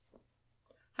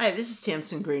Hi, this is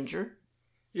Tamsin Granger.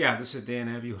 Yeah, this is Dan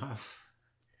Abuhoff.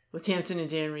 With Tamsin and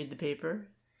Dan Read the Paper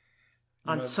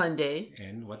on Sunday.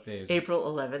 And what day is it? April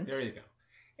 11th. There you go.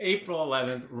 April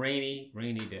 11th, rainy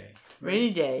day.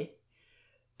 Rainy day.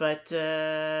 But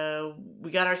we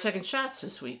got our second shots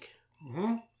this week.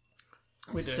 Mm-hmm.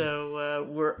 We did. So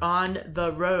we're on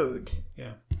the road.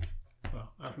 Yeah.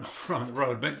 Well, I don't know if we're on the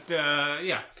road, but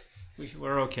yeah,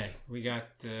 we're okay. We're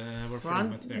pretty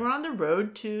much there. We're on the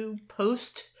road to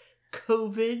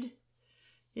post-COVID,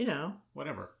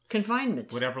 whatever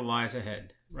confinement. Whatever lies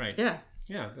ahead. Right. Yeah.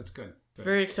 Yeah, that's good.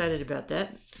 Very excited about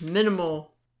that.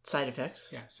 Minimal side effects.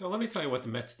 Yeah. So let me tell you what the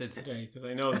Mets did today, because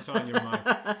I know it's on your mind.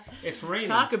 It's raining.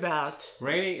 Talk about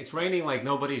raining. It's raining like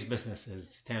nobody's business,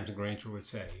 as Tamsin Granger would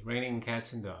say. Raining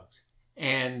cats and dogs.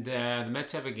 And the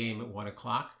Mets have a game at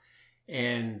 1:00,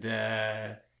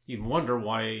 and you'd wonder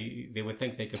why they would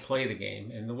think they could play the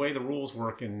game. And the way the rules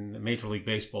work in Major League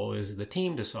Baseball is the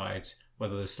team decides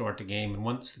whether to start the game, and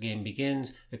once the game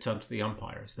begins, it's up to the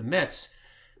umpires. The Mets,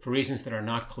 for reasons that are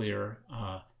not clear,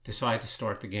 decide to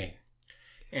start the game.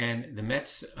 And the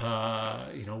Mets,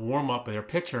 warm up their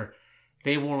pitcher.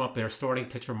 They warm up their starting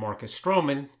pitcher, Marcus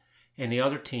Stroman, and the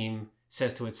other team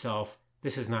says to itself,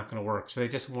 this is not going to work. So they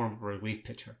just warm up a relief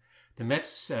pitcher. The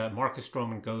Mets, Marcus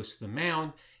Stroman goes to the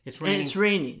mound. It's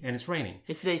raining. And it's raining.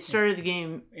 They started the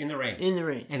game in the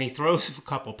rain. And he throws a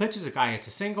couple pitches. A guy hits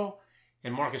a single,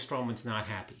 and Marcus Stroman's not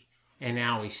happy. And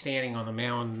now he's standing on the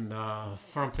mound,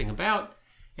 frumping about,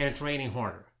 and it's raining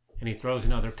harder. And he throws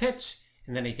another pitch,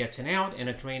 and then he gets an out, and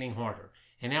it's raining harder.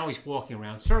 And now he's walking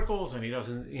around circles, and he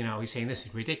doesn't, he's saying, this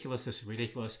is ridiculous.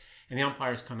 And the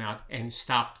umpires come out and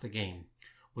stop the game.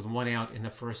 With one out in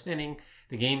the first inning,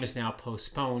 the game is now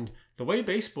postponed. The way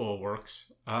baseball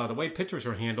works, the way pitchers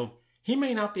are handled, he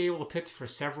may not be able to pitch for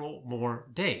several more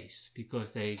days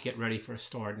because they get ready for a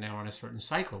start now on a certain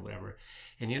cycle or whatever.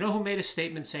 And you know who made a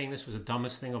statement saying this was the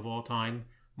dumbest thing of all time?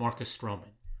 Marcus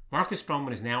Stroman. Marcus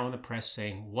Stroman is now in the press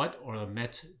saying, what are the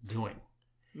Mets doing?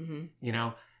 Mm-hmm.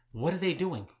 What are they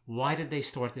doing? Why did they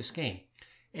start this game?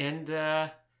 And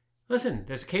listen,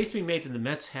 there's a case to be made that the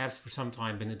Mets have for some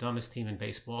time been the dumbest team in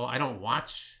baseball. I don't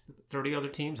watch 30 other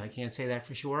teams. I can't say that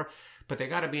for sure. But they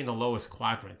got to be in the lowest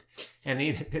quadrant. And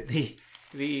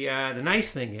the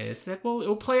nice thing is that, well, it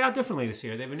will play out differently this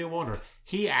year. They have a new owner.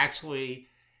 He actually,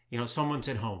 someone's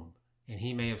at home. And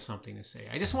he may have something to say.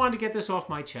 I just wanted to get this off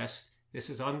my chest. This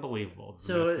is unbelievable.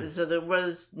 So there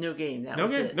was no game.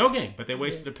 No game, but they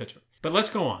wasted a pitcher. But let's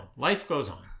go on. Life goes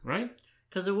on, right?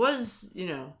 Because it was,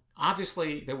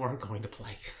 Obviously, they weren't going to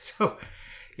play. So,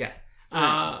 yeah.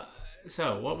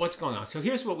 So, what's going on? So,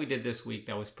 here's what we did this week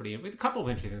that was a couple of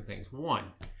interesting things.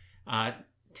 One,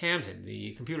 Tamsin,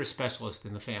 the computer specialist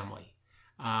in the family,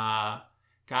 got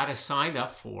us signed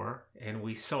up for, and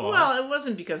we saw... Well, it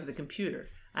wasn't because of the computer.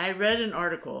 I read an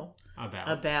article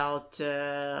about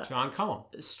John Cullum.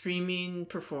 Streaming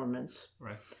performance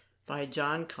by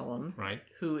John Cullum,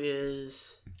 who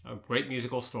is... a great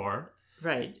musical star.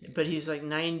 Right, but he's like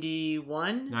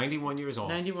 91? 91 years old.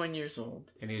 91 years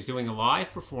old. And he's doing a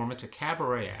live performance, a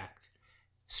cabaret act,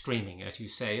 streaming, as you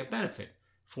say, a benefit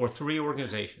for 3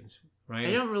 organizations, right?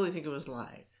 I don't really think it was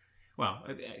live. Well,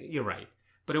 you're right.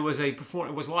 But it was it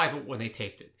was live when they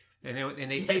taped it. And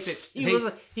they taped it.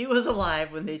 He was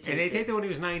alive when they taped it. And they taped it when he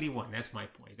was 91. That's my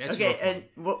point. That's okay, and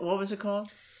what was it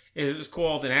called? It was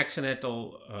called An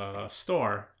Accidental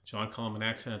Star. John Cullum, An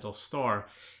Accidental Star.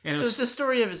 And it's the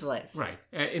story of his life. Right.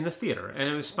 In the theater. And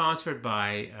it was sponsored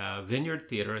by Vineyard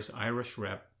Theaters, Irish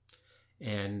Rep,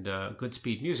 and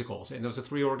Goodspeed Musicals. And those are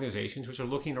 3 organizations which are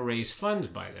looking to raise funds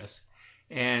by this.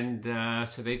 And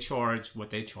so they charge what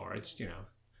they charged, $20,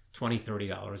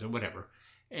 $30 or whatever.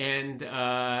 And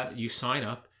you sign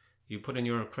up. You put in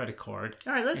your credit card.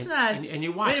 All right, and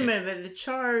you watch it. Wait a minute. The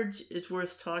charge is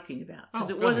worth talking about. Because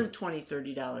it wasn't $20,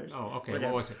 $30. Oh, okay.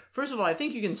 Whatever. What was it? First of all, I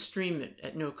think you can stream it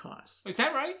at no cost. Is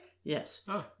that right? Yes.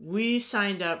 Oh. We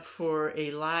signed up for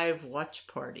a live watch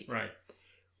party. Right.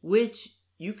 Which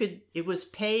it was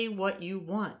pay what you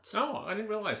want. Oh, I didn't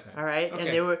realize that. All right.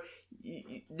 Okay. And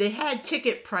they had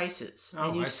ticket prices.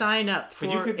 And you sign up for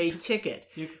a ticket.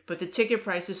 But the ticket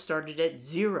prices started at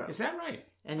 $0. Is that right?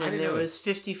 And then there was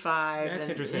 $55. That's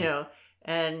interesting.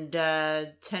 And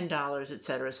 $10,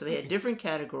 etc. So they had different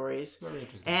categories. Very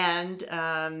interesting. And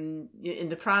in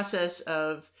the process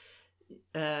of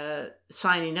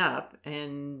signing up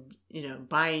and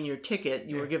buying your ticket,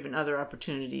 you were given other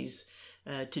opportunities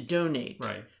to donate,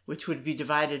 which would be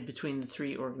divided between the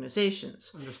 3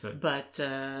 organizations. Understood. But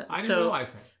I didn't realize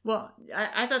that. Well,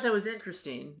 I thought that was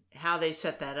interesting how they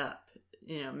set that up.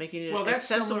 making it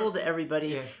accessible to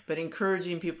everybody, but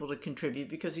encouraging people to contribute,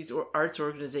 because these arts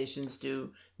organizations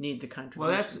do need the contributions.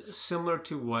 Well, that's similar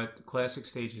to what Classic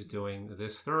Stage is doing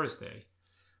this Thursday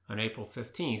on April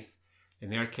 15th. In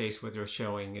their case, what they're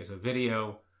showing is a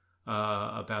video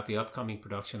about the upcoming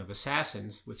production of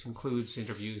Assassins, which includes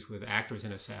interviews with actors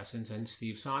in Assassins and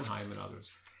Steve Sondheim and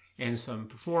others, and some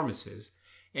performances.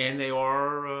 And they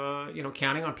are,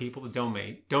 counting on people to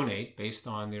donate based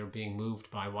on their being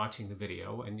moved by watching the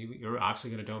video. And you're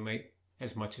obviously going to donate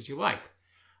as much as you like.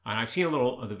 And I've seen a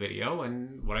little of the video,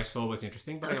 and what I saw was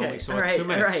interesting, but I only saw 2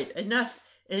 minutes. All right,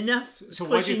 enough so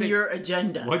pushing your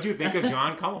agenda. What do you think of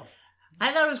John Cullum?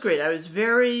 I thought it was great. I was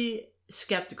very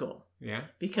skeptical. Yeah?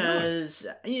 Because,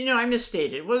 I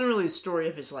misstated. It wasn't really the story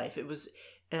of his life. It was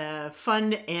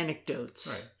fun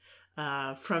anecdotes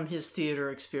from his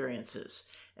theater experiences.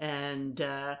 And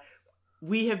I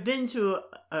have been to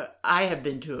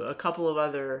a couple of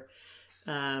other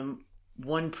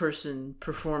one-person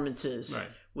performances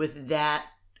with that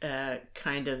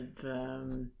kind of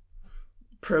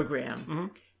program. Mm-hmm.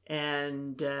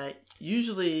 And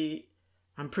usually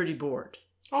I'm pretty bored.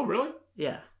 Oh, really?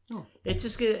 Yeah. Oh. It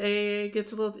just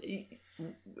gets a little...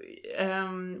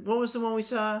 what was the one we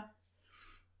saw?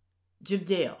 Jim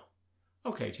Dale.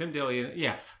 Okay, Jim Dale,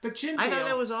 yeah. But Jim Dale... I thought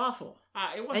that was awful.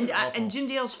 It wasn't awful. And Jim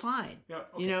Dale's fine,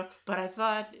 but I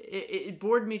thought it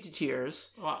bored me to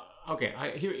tears. Well, okay,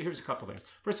 here's a couple things.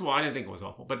 First of all, I didn't think it was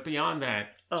awful, but beyond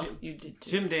that, you did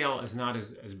too. Jim Dale is not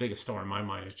as big a star in my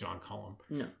mind as John Cullum.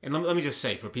 No. And let me just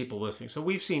say, for people listening, so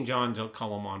we've seen John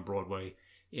Cullum on Broadway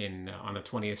on the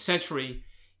 20th Century,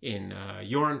 in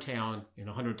Urinetown, in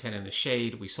 110 in the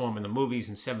Shade. We saw him in the movies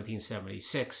in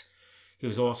 1776. He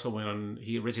was also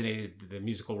he originated the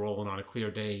musical role in On a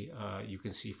Clear Day, You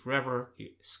Can See Forever,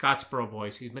 Scottsboro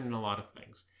Boys. He's been in a lot of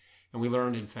things. And we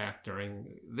learned, in fact,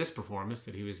 during this performance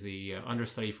that he was the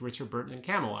understudy for Richard Burton in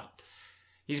Camelot.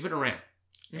 He's been around.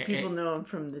 And people know him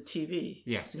from the TV.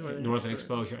 Yes, Northern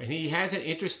Exposure. And he has an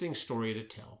interesting story to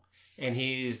tell. And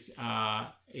he's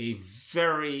a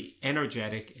very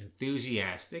energetic,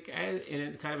 enthusiastic,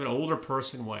 in kind of an older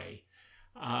person way,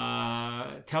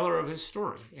 teller of his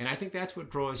story. And I think that's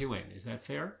what draws you in. Is that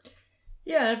fair?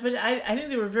 Yeah, but I think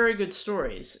they were very good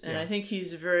stories. And I think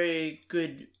he's a very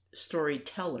good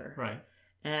storyteller. Right.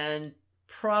 And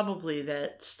probably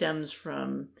that stems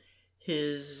from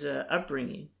his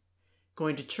upbringing,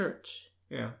 going to church.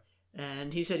 Yeah.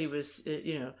 And he said he was,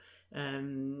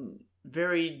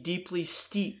 very deeply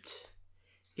steeped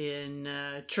in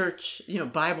church,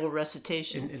 Bible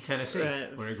recitation. In Tennessee,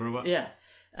 where he grew up. Yeah,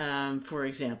 for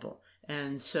example.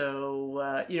 And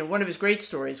so, one of his great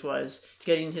stories was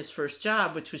getting his first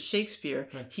job, which was Shakespeare.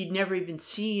 Right. He'd never even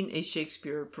seen a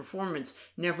Shakespeare performance,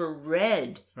 never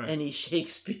read any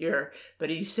Shakespeare,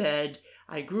 but he said,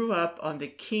 I grew up on the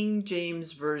King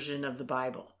James Version of the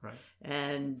Bible. Right.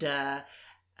 And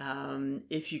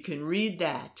if you can read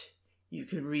that, you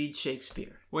can read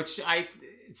Shakespeare.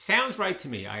 It sounds right to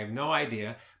me. I have no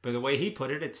idea. But the way he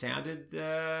put it, it sounded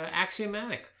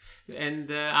axiomatic. And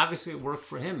obviously it worked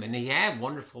for him. And he had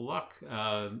wonderful luck,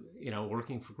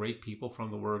 working for great people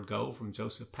from the word go, from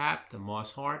Joseph Papp to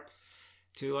Moss Hart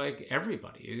to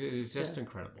everybody. It was just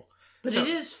incredible. But it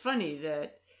is funny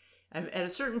that at a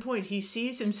certain point he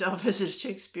sees himself as a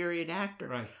Shakespearean actor.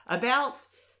 Right. About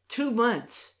 2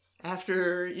 months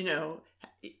after,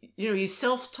 he's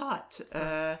self-taught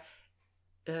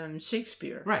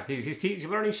Shakespeare. Right. He's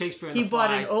learning Shakespeare on the fly. He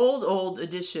bought an old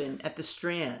edition at the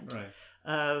Strand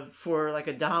for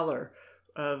 $1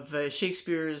 of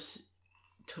Shakespeare's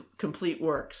complete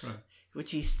works,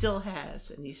 which he still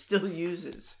has and he still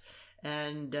uses.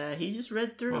 And he just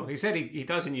read through. Well, he said he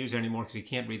doesn't use it anymore because he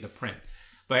can't read the print.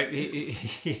 But he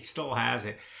still has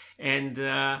it.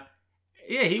 And...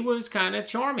 he was kind of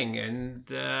charming and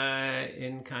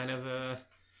in kind of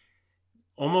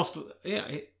almost,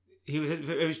 it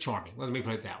was charming. Let me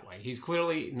put it that way. He's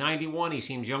clearly 91. He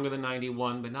seems younger than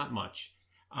 91, but not much.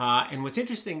 And what's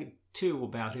interesting, too,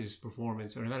 about his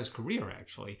performance, or about his career,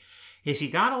 actually, is he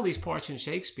got all these parts in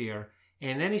Shakespeare,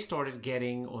 and then he started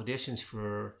getting auditions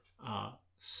for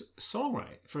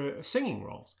for singing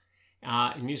roles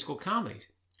in musical comedies.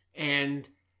 And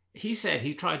he said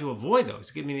he tried to avoid those,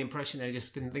 to give me the impression that he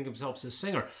just didn't think of himself as a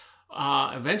singer.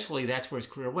 Eventually, that's where his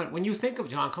career went. When you think of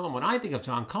John Cullum, when I think of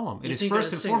John Cullum, it is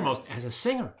first and foremost as a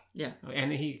singer. Yeah.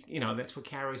 And he, that's what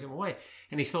carries him away.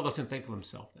 And he still doesn't think of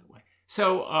himself that way.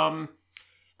 So,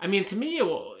 to me,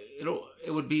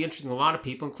 it would be interesting to a lot of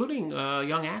people, including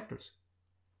young actors,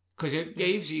 because it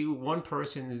gives you one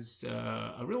person's,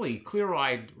 a really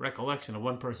clear-eyed recollection of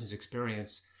one person's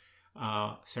experience,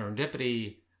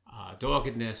 serendipity,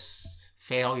 doggedness,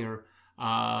 failure,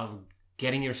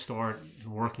 getting your start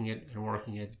and working it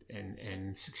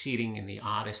and succeeding in the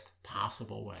oddest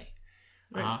possible way.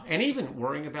 Right. And even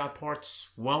worrying about parts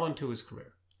well into his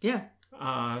career. Yeah.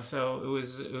 So it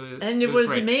was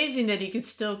great. Amazing that he could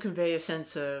still convey a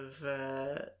sense of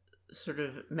sort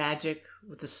of magic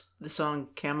with the song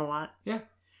Camelot. Yeah.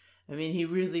 I mean, he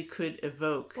really could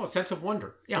evoke a sense of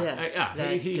wonder. Yeah.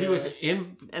 That, he was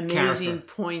in amazing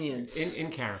character. Poignance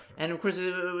in character. And of course,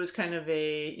 it was kind of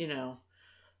a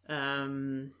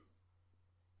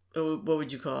what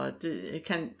would you call it?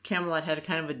 Camelot had a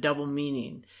kind of a double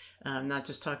meaning, not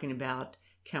just talking about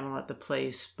Camelot the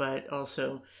place, but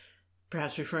also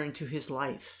perhaps referring to his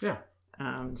life. Yeah.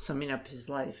 Summing up his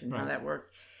life and right. how that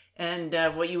worked. And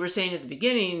what you were saying at the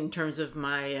beginning in terms of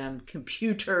my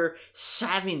computer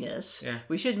savviness,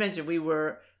 we should mention we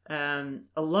were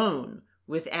alone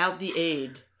without the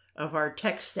aid of our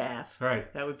tech staff.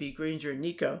 Right. That would be Granger and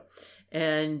Nico.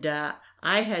 And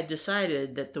I had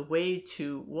decided that the way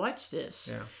to watch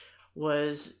this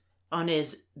was on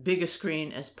as big a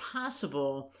screen as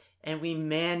possible. And we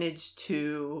managed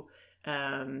to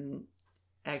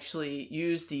actually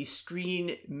use the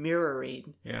screen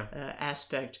mirroring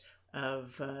aspect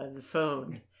of the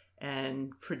phone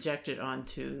and project it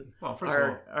onto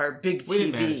our big TV. We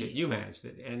didn't manage it. You managed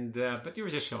it. And but you were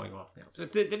just showing off now.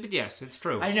 But yes, it's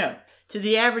true. I know. To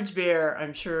the average bear,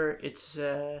 I'm sure it's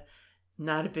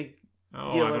not a big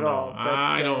deal at all. But,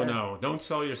 I don't know. Don't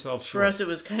sell yourself short. For us, it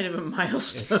was kind of a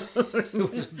milestone.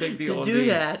 It was a big deal to do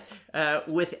that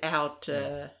without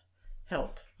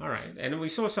help. All right, and we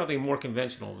saw something more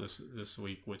conventional this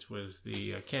week, which was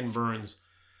the Ken Burns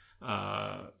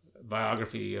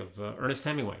biography of Ernest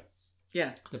Hemingway.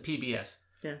 Yeah, the PBS.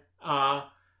 Yeah,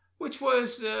 which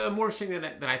was more interesting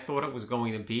than I thought it was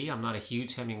going to be. I'm not a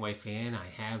huge Hemingway fan. I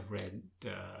have read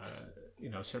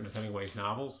certain of Hemingway's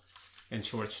novels and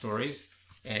short stories,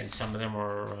 and some of them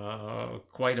are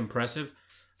quite impressive.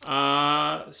 So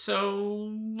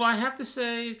I have to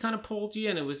say it kind of pulled you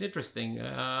in. It was interesting,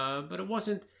 but it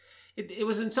wasn't. It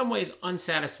was in some ways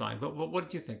unsatisfying. But what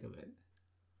did you think of it?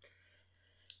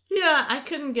 Yeah, I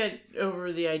couldn't get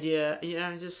over the idea.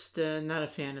 I'm just not a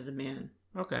fan of the man.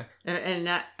 Okay, and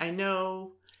I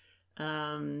know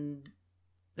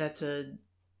that's a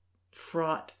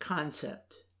fraught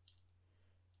concept.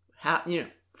 How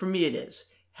for me it is.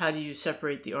 How do you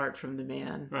separate the art from the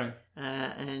man? Right.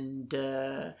 And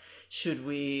should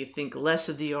we think less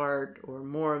of the art or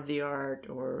more of the art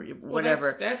or whatever?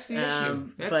 Well, that's the issue.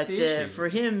 But for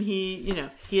him, he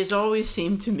has always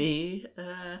seemed to me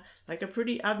like a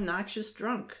pretty obnoxious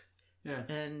drunk. Yeah.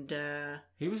 And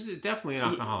he was definitely an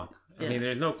alcoholic. I mean,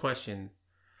 there's no question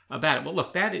about it. Well,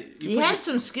 look, he had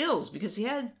some skills because he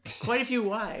had quite a few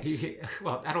wives.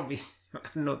 Well, I don't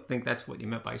think that's what you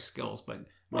meant by skills, but.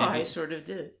 Well, I sort of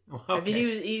did. Okay. I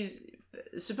mean, he's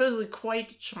supposedly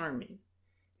quite charming.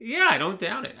 Yeah, I don't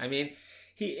doubt it. I mean,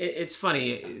 it's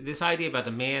funny, this idea about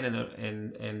the man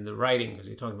and the writing, because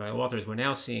you're talking about authors. We're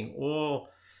now seeing all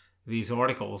these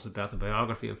articles about the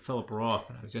biography of Philip Roth,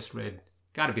 and I just read,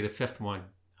 got to be the fifth one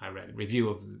I read, review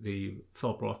of the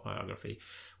Philip Roth biography,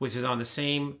 which is on the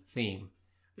same theme.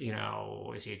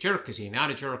 Is he a jerk? Is he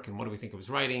not a jerk? And what do we think of his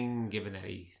writing, given that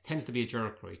he tends to be a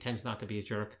jerk or he tends not to be a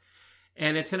jerk?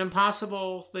 And it's an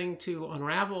impossible thing to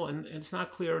unravel, and it's not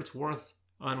clear it's worth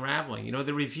unraveling.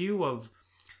 The review of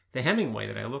the Hemingway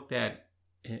that I looked at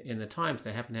in the Times that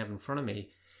I happen to have in front of me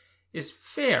is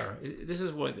fair. This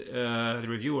is what the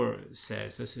reviewer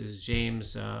says. This is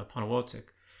James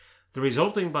Ponowozik. The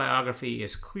resulting biography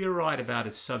is clear-eyed about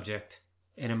its subject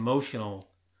and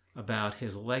emotional about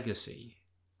his legacy.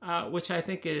 Which I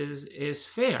think is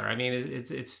fair. I mean,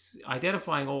 it's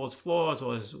identifying all his flaws,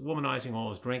 all his womanizing, all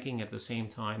his drinking, at the same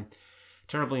time,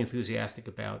 terribly enthusiastic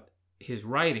about his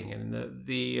writing. And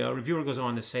the reviewer goes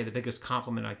on to say the biggest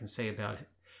compliment I can say about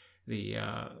the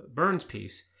Burns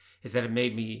piece is that it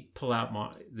made me pull out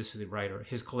this is the writer,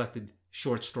 his collected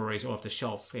short stories off the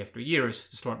shelf after years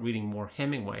to start reading more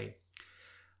Hemingway.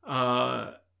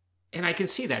 And I can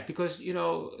see that because,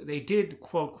 they did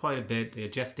quote quite a bit. They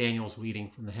had Jeff Daniels reading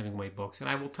from the Hemingway books. And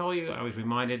I will tell you, I was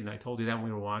reminded, and I told you that when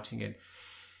we were watching it,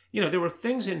 there were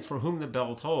things in For Whom the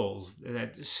Bell Tolls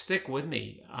that stick with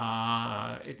me.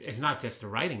 It's not just the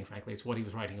writing, frankly. It's what he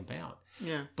was writing about.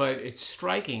 Yeah. But it's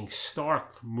striking,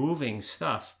 stark, moving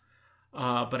stuff.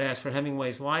 But as for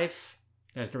Hemingway's life,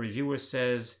 as the reviewer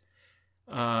says,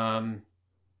 he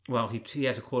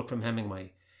has a quote from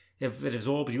Hemingway. If it is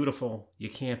all beautiful, you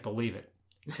can't believe it.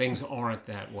 Things aren't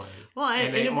that way. Well,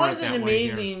 and it was an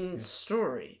amazing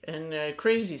story and a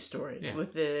crazy story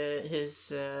with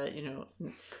his, in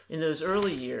those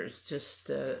early years, just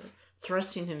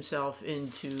thrusting himself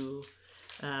into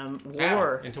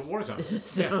war into war zones.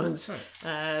 zones,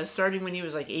 Yeah. starting when he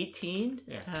was like 18.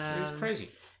 Yeah, it was crazy.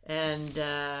 And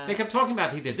they kept talking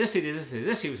about he did this, he did this, he did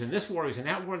this. He was in this war, he was in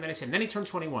that war, and then he turned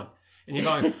 21. And you're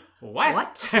going, what?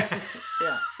 What?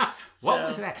 Yeah. What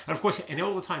was that? And of course, and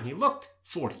all the time he looked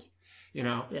 40. You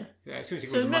know. Yeah. As soon as he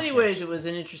so in many mustache. ways, it was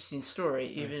an interesting story,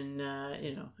 even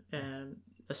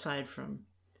aside from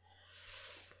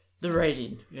the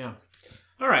writing. Yeah.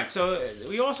 All right. So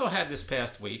we also had this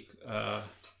past week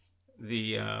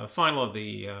the final of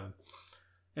the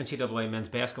NCAA men's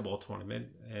basketball tournament,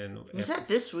 and was that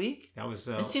this week? That was.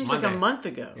 It seems Monday. like a month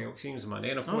ago. It seems Monday,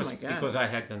 and of course, my God. because I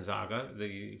had Gonzaga,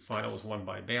 the final was won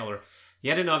by Baylor.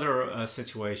 Yet another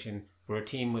situation where a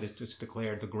team was just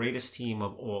declared the greatest team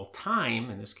of all time,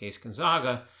 in this case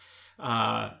Gonzaga,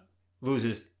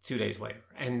 loses 2 days later,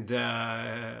 and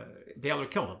Baylor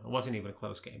killed them. It wasn't even a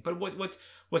close game. But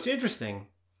what's interesting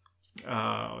that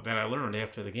I learned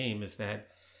after the game is that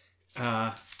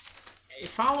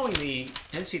following the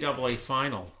NCAA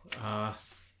final,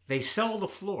 they sell the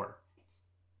floor.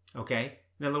 Okay?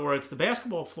 In other words, the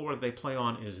basketball floor that they play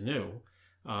on is new.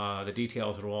 The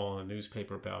details are all in the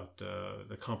newspaper about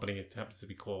the company. It happens to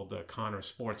be called Connor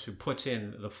Sports, who puts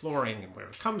in the flooring and where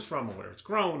it comes from and where it's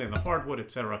grown and the hardwood,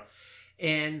 etc.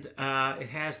 And it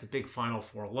has the big Final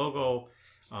Four logo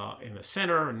in the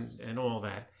center and all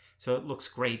that. So it looks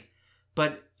great.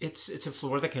 But it's a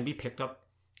floor that can be picked up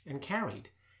and carried.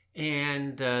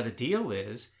 And the deal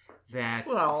is that...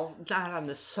 Well, not on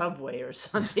the subway or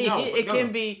something. No, it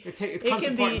can be... It comes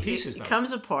apart in pieces, though. It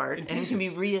comes apart In and it can be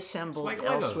reassembled it's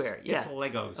like elsewhere. Legos. Yeah. It's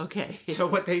Legos. Okay. So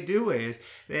what they do is,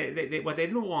 what they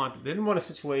didn't want a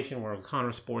situation where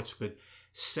Connor Sports could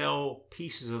sell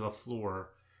pieces of the floor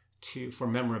for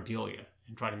memorabilia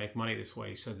and try to make money this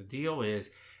way. So the deal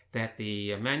is that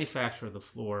the manufacturer of the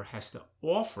floor has to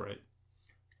offer it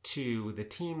to the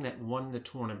team that won the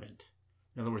tournament.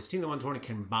 In other words, the team that won the tournament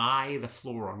can buy the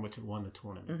floor on which it won the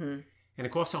tournament. Mm-hmm. And it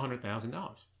costs $100,000.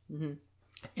 Mm-hmm.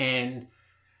 And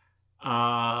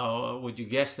would you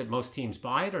guess that most teams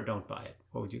buy it or don't buy it?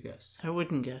 What would you guess? I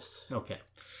wouldn't guess. Okay.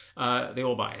 They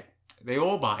all buy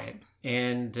it.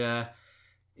 And,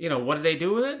 what do they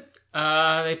do with it?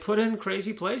 They put it in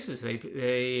crazy places. They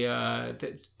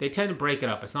tend to break it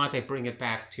up. It's not they bring it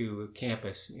back to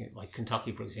campus, like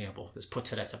Kentucky, for example. Just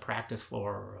puts it as a practice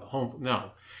floor or a home.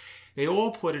 No. They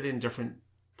all put it in different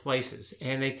places.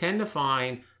 And they tend to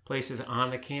find places on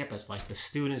the campus, like the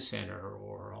student center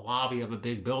or a lobby of a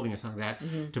big building or something like that,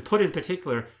 Mm-hmm. to put in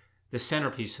particular the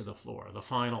centerpiece of the floor, the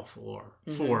final floor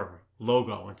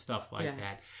logo and stuff like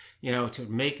that, to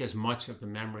make as much of the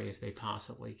memory as they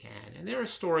possibly can. And there are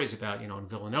stories about, in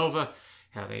Villanova,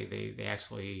 how they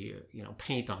actually,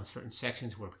 paint on certain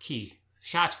sections where key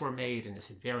shots were made, and it's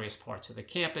in various parts of the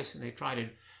campus, and they try to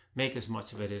make as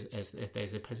much of it as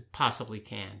they possibly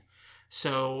can.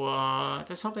 So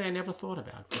that's something I never thought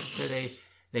about. So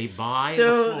they buy the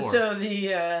floor. So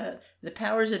the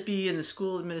powers that be in the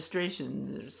school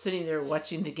administration, they're sitting there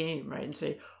watching the game, right, and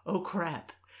say, "Oh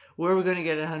crap, where are we going to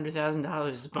get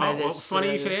 $100,000 to buy this?" Well,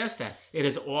 funny you should ask that. It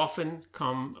has often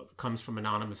comes from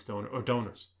anonymous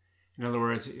donors. In other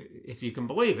words, if you can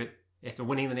believe it, after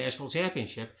winning the national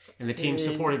championship, and the team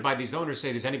supported by these donors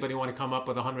say, "Does anybody want to come up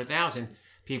with $100,000?"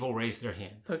 People raise their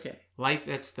hand. Okay. Life.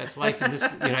 That's life in this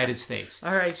United States.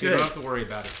 All right, so good. You don't have to worry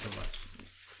about it too much.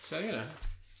 So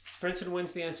Princeton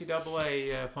wins the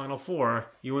NCAA Final Four.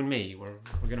 You and me, we're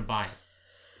going to buy it.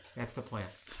 That's the plan.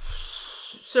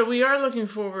 So we are looking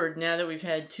forward now that we've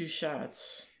had 2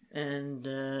 shots, and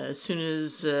as soon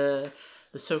as the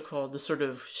sort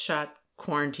of shot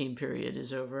quarantine period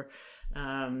is over,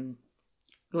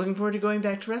 looking forward to going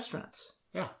back to restaurants.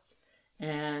 Yeah.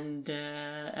 And,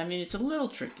 it's a little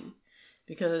tricky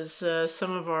because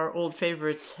some of our old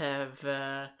favorites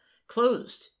have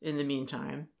closed in the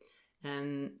meantime,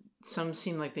 and some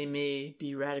seem like they may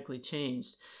be radically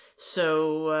changed.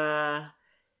 So,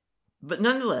 but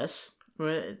nonetheless,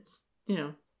 it's,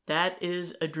 that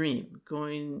is a dream,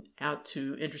 going out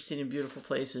to interesting and beautiful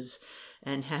places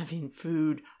and having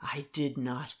food I did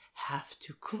not have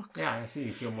to cook. Yeah, I see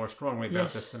you feel more strongly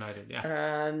about this than I did.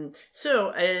 Yeah.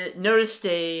 So I noticed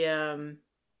a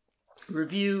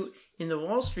review in the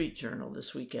Wall Street Journal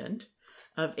this weekend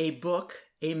of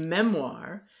a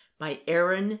memoir by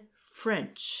Aaron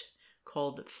French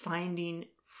called Finding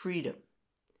Freedom.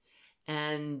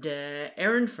 And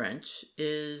Aaron French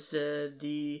is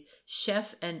the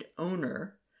chef and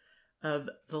owner of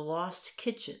The Lost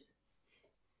Kitchen,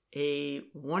 a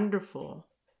wonderful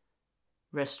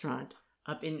restaurant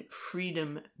up in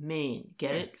Freedom, Maine.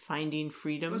 Get it? Finding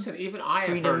Freedom. Listen, even I have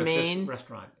Freedom, heard of Maine. this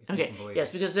restaurant. Okay, yes,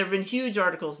 because there have been huge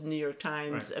articles in the New York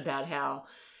Times about how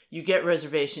you get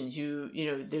reservations. You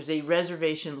know, there's a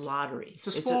reservation lottery. It's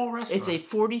a small restaurant. It's a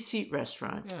 40-seat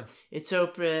restaurant. Yeah. It's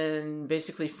open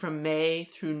basically from May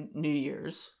through New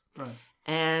Year's. Right.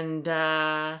 And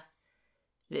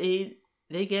they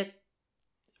get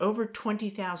over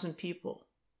 20,000 people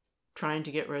trying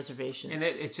to get reservations. And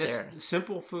it's just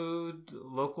simple food,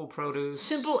 local produce.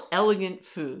 Simple, elegant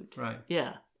food. Right.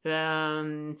 Yeah.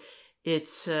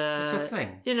 It's a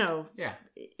thing. You know, yeah.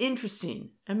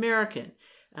 Interesting. American.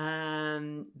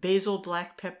 Basil,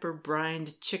 black pepper,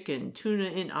 brined chicken, tuna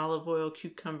in olive oil,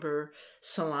 cucumber,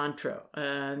 cilantro.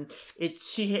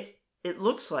 It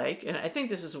looks like, and I think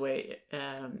this is the way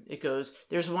it goes,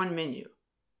 there's one menu.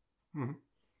 Mm-hmm.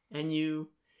 And you,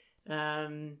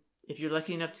 if you're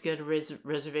lucky enough to get a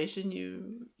reservation,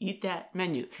 you eat that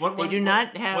menu. They do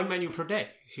not have... One menu per day.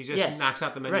 She just knocks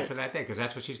out the menu for that day because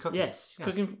that's what she's cooking. Yes,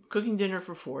 yeah. Cooking dinner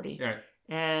for 40. Yeah.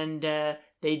 And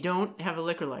they don't have a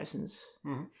liquor license.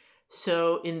 Mm-hmm.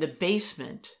 So in the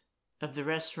basement of the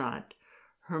restaurant,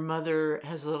 her mother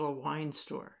has a little wine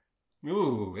store.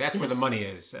 Ooh, that's where the money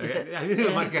is. I knew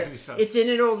the money got to be something. It's in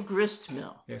an old grist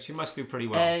mill. Yeah, she must do pretty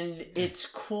well. And it's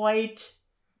quite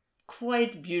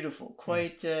beautiful,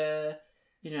 quite,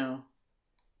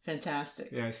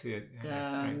 fantastic. Yeah, I see it.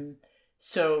 Right.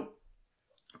 So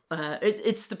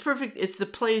it's the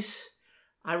place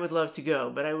I would love to go,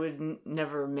 but I would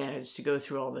never manage to go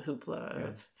through all the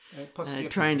hoopla of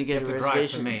trying to get a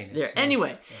reservation there.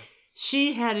 Anyway,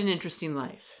 she had an interesting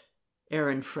life.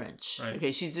 Erin French. Right.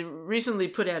 Okay, she's recently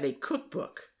put out a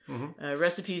cookbook,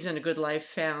 Recipes and a Good Life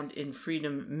Found in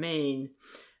Freedom, Maine,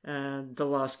 The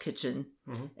Lost Kitchen.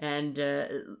 Mm-hmm. And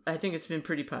I think it's been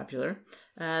pretty popular.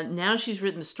 Now she's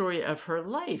written the story of her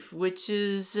life, which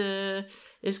is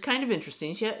kind of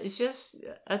interesting. It's just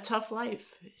a tough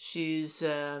life. She's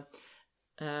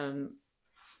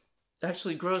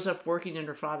actually grows up working in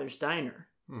her father's diner.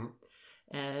 Mm-hmm.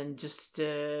 And just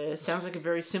sounds like a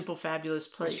very simple, fabulous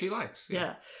place. Which she likes.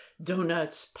 Yeah.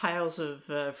 Donuts, piles of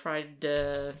fried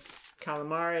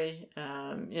calamari,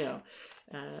 and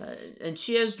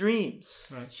she has dreams.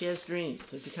 Right. She has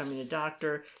dreams of becoming a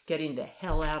doctor, getting the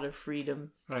hell out of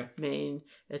Freedom, Maine,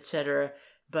 etc.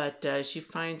 But she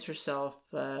finds herself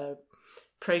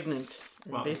pregnant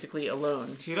and basically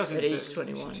alone at age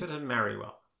 21. She doesn't marry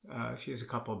well. She has a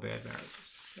couple of bad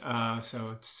marriages.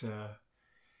 So it's...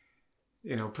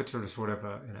 puts her sort of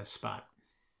in a spot.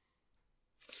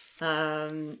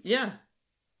 Yeah.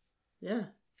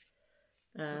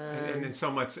 And then so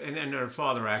much, and her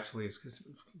father actually is, because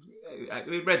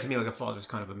it read to me like a father's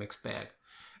kind of a mixed bag.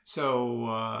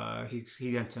 So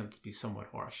he ends up to be somewhat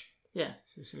harsh. Yeah.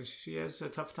 So she has a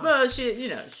tough time. Well,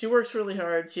 she works really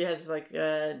hard. She has like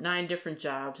 9 different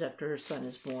jobs after her son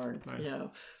is born. Right.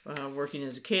 Working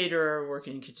as a caterer,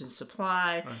 working in kitchen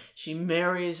supply. Right. She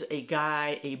marries a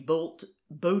guy, a boat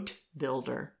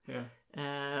builder. Yeah.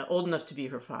 Old enough to be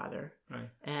her father. Right.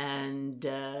 And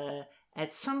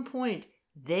at some point,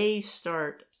 they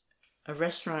start a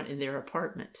restaurant in their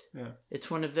apartment. Yeah.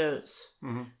 It's one of those.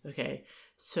 Mm-hmm. Okay.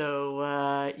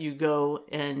 So you go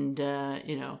and,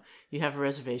 you have a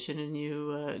reservation and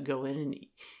you go in and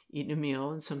eat a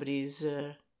meal in somebody's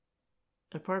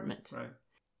apartment. Right.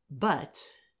 But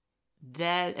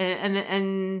that, and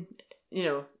then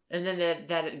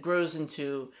that it grows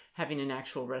into having an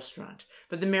actual restaurant.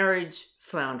 But the marriage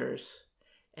flounders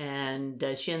and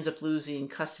she ends up losing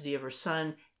custody of her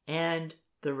son and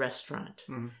the restaurant.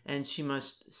 Mm-hmm. And she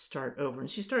must start over. And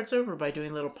she starts over by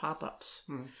doing little pop-ups.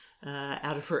 Mm-hmm.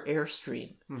 Out of her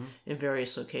Airstream in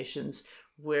various locations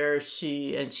where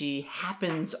she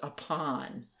happens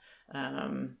upon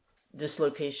this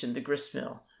location, the grist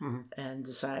mill, and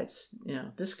decides,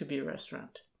 this could be a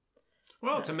restaurant.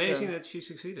 Well, it's amazing that she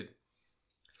succeeded.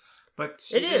 But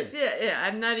it is, yeah.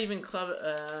 I'm not even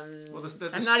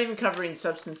I'm not even covering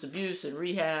substance abuse and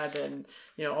rehab and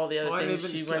all the other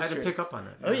things she went through. I didn't pick up on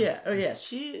that. Oh yeah.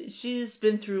 She's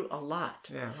been through a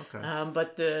lot. Yeah, okay.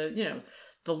 But the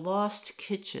Lost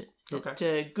Kitchen.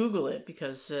 To Google it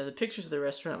because the pictures of the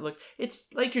restaurant it's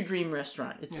like your dream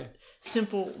restaurant. It's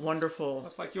simple, wonderful.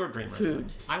 It's like your dream food.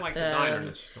 Restaurant. I like the diner in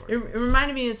this story. It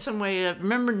reminded me in some way of,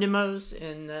 remember Nimmo's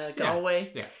in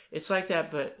Galway? Yeah. It's like that,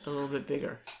 but a little bit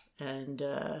bigger. And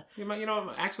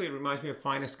actually, it reminds me of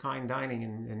Finest Kind Dining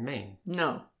in Maine.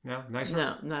 No, nicer.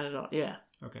 No, not at all. Yeah.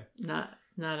 Okay. Not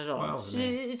at all. Well,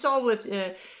 it's all with.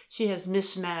 She has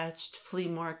mismatched flea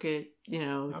market,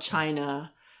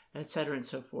 China, etc. and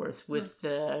so forth, with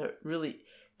really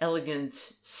elegant,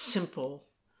 simple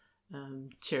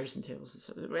chairs and tables and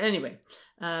stuff. Anyway,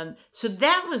 so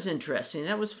that was interesting.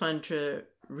 That was fun to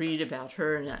read about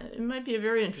her, and it might be a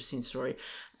very interesting story.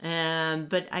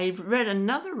 But I read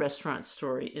another restaurant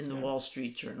story in the Wall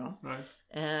Street Journal.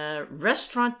 Right.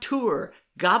 Restaurateur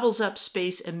gobbles up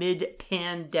space amid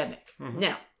pandemic. Mm-hmm.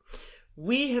 Now,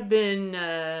 we have been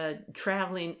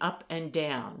traveling up and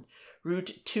down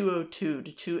Route 202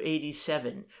 to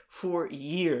 287 for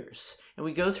years. And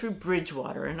we go through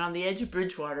Bridgewater. And on the edge of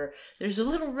Bridgewater, there's a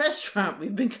little restaurant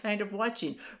we've been kind of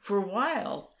watching for a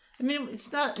while. I mean,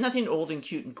 it's nothing old and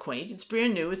cute and quaint. It's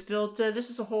brand new. It's built,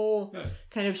 this is a whole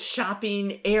kind of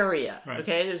shopping area. Right.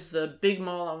 Okay, there's the big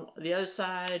mall on the other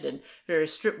side and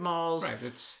various strip malls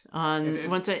on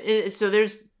one side. So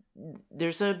there's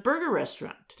a burger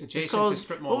restaurant. It's called, to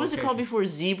strip mall what was it called before?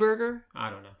 Z Burger?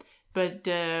 I don't know.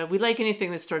 But we like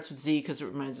anything that starts with Z because it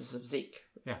reminds us of Zeke,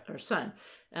 our son.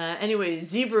 Anyway,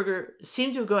 Z Burger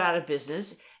seemed to go out of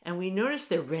business, and we noticed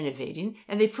they're renovating,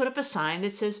 and they put up a sign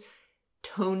that says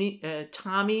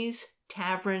Tommy's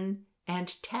Tavern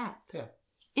and Tap. Yeah.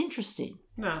 Interesting.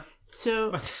 No.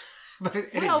 So,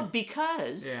 but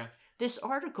because this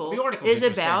article is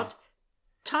about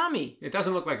Tommy. It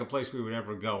doesn't look like a place we would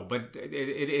ever go, but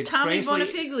it's Tommy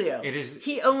Bonifiglio. It is.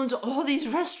 He owns all these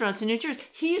restaurants in New Jersey.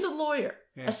 He's a lawyer,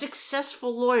 a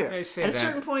successful lawyer. At a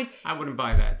certain point, I wouldn't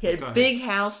buy that. He had a big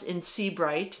house in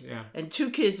Seabright and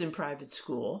 2 kids in private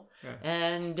school. Yeah.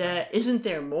 And isn't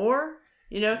there more?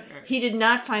 He did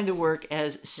not find the work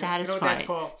as satisfying.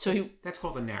 That's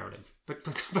called a narrative.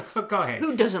 But go ahead.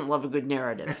 Who doesn't love a good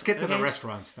narrative? Let's get to the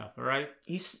restaurant stuff. All right.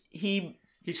 He's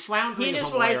floundering. He and his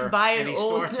as a lawyer, wife buy an and he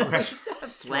old starts a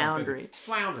restaurant. floundering. He's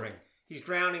floundering. He's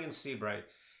drowning in Seabright.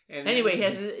 And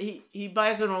anyway, he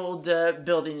buys an old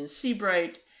building in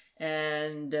Seabright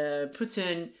and puts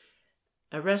in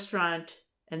a restaurant,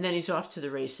 and then he's off to the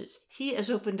races. He has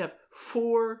opened up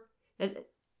 4.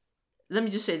 Let me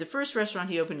just say, the first restaurant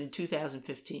he opened in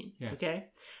 2015. Okay,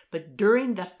 but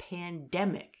during the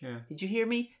pandemic, did you hear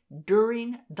me?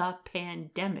 During the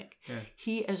pandemic,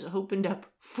 he has opened up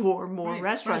 4 more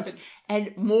restaurants,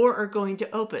 and more are going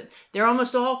to open. They're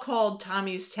almost all called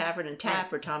Tommy's Tavern and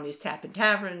Tap or Tommy's Tap and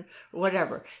Tavern or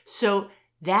whatever. So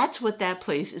that's what that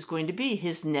place is going to be,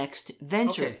 his next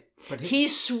venture. Okay, but he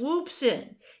swoops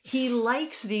in. He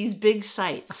likes these big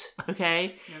sites,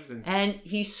 okay? And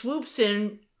he swoops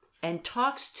in and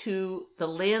talks to the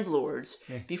landlords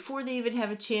before they even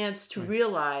have a chance to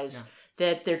realize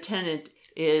that their tenant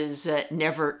is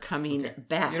never coming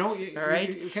back. All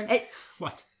right?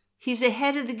 What? He's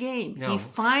ahead of the game. No. He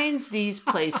finds these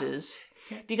places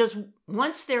because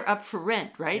once they're up for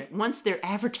rent, right? Once they're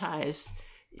advertised,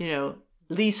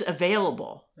 lease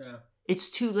available,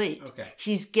 it's too late. Okay.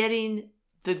 He's getting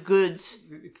the goods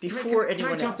before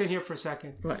anyone else. Can I jump in here for a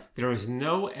second? Right. There is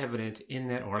no evidence in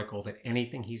that article that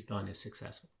anything he's done is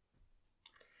successful.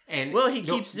 And he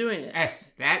keeps doing it.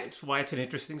 Yes, that's why it's an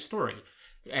interesting story.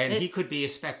 And he could be a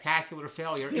spectacular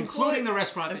failure, including the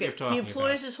restaurant that you're talking about. He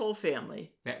employs his whole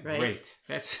family. Right? Great.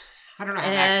 I don't know how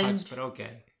that cuts, but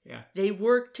okay. Yeah. They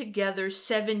work together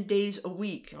 7 days a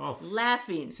week,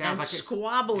 laughing and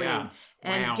squabbling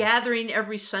and gathering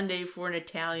every Sunday for an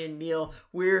Italian meal.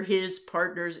 We're his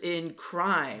partners in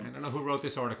crime. I don't know who wrote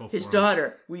this article for his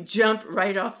daughter. We jump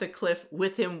right off the cliff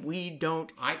with him. We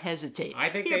don't hesitate. I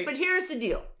think but here's the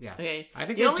deal. Yeah. Okay. I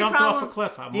think they jumped off a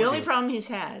cliff. The only problem he's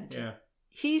had. Yeah.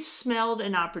 He smelled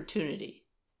an opportunity.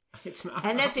 It's not.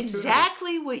 And that's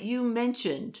exactly what you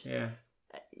mentioned. Yeah.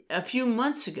 A few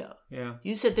months ago. Yeah.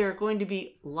 You said there are going to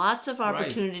be lots of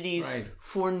opportunities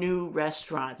for new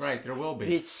restaurants. Right, there will be.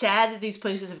 It's sad that these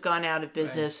places have gone out of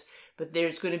business, but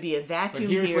there's going to be a vacuum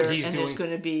here, and there's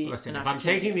going to be Listen, if I'm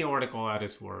taking the article at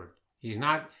its word,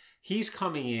 he's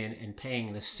coming in and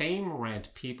paying the same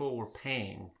rent people were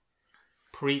paying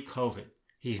pre-COVID.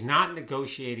 He's not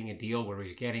negotiating a deal where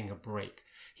he's getting a break.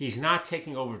 He's not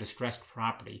taking over distressed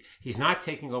property. He's not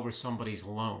taking over somebody's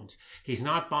loans. He's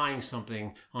not buying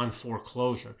something on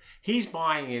foreclosure. He's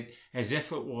buying it as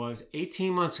if it was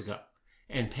 18 months ago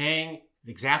and paying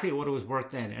exactly what it was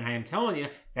worth then. And I am telling you,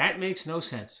 that makes no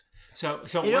sense. So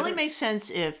it only makes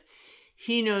sense if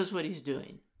he knows what he's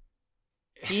doing.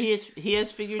 He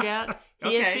has figured out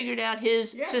has figured out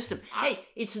his system. Hey,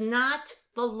 it's not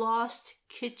the Lost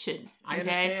Kitchen. I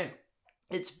understand.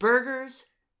 It's burgers,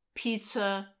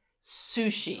 pizza,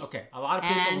 sushi. Okay, a lot of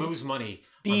people lose money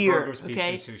beer, on burgers, pizza,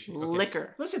 and sushi. Okay.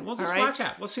 Liquor. Listen, we'll just watch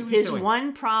out. We'll see what he's doing. His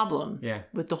one problem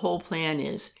with the whole plan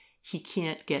is he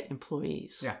can't get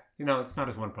employees. Yeah, it's not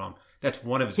his one problem. That's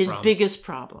one of his problems. His biggest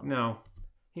problem. No.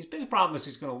 His biggest problem is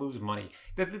he's going to lose money.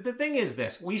 The thing is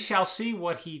this. We shall see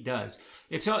what he does.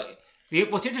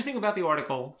 What's interesting about the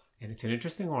article and it's an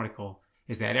interesting article,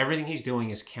 is that everything he's doing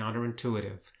is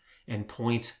counterintuitive and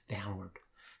points downward.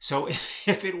 So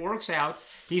if it works out,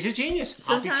 he's a genius.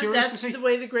 Sometimes I'll be curious that's to see. the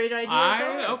way the great ideas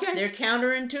are. Okay. They're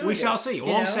counterintuitive. We shall see.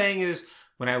 All I'm saying is,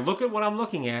 when I look at what I'm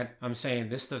looking at, I'm saying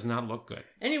this does not look good.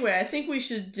 Anyway, I think we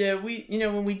should,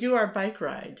 when we do our bike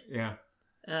ride. Yeah.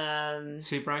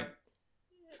 Seabright?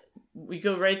 We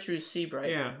go right through Seabright.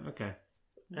 Yeah, okay.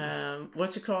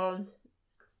 What's it called?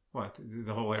 What,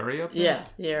 the whole area up there? Yeah,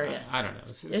 the area. I don't know.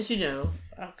 Yes, you know.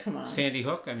 Oh, come on. Sandy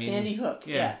Hook? Sandy Hook,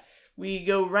 yeah. We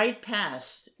go right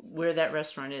past where that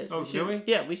restaurant is. Oh, do we?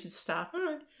 Yeah, we should stop. All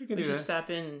right, you can do that. We should stop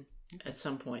in at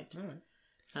some point. All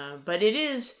right. But it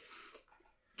is...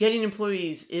 Getting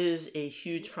employees is a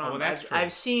huge problem. Oh, well, that's true.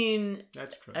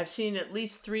 I've seen at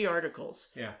least 3 articles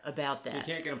about that.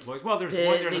 You can't get employees. Well, there's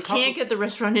they can't get the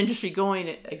restaurant industry going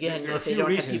again. There are a few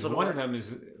reasons. One of them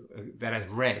is that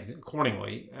I've read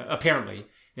accordingly, apparently,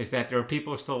 is that there are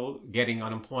people still getting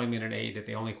unemployment and aid that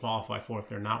they only qualify for if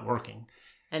they're not working.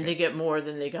 And they get more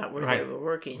than they got where they were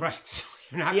working. Right. So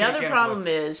the other problem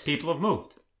is people have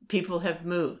moved. People have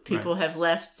moved. People have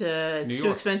left. It's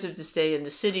too expensive to stay in the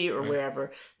city or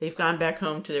wherever. They've gone back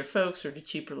home to their folks or to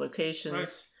cheaper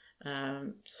locations.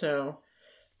 Right.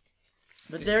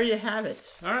 But there you have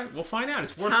it. All right, we'll find out.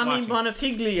 It's worth Tommy watching.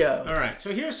 Bonifiglio. All right,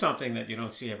 so here's something that you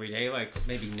don't see every day, like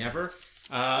maybe never.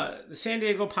 The San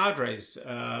Diego Padres,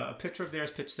 a pitcher of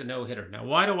theirs pitched a no-hitter. Now,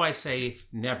 why do I say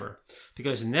never?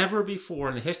 Because never before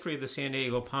in the history of the San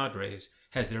Diego Padres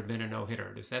has there been a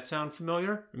no-hitter. Does that sound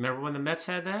familiar? Remember when the Mets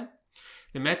had that?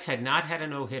 The Mets had not had a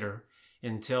no-hitter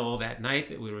until that night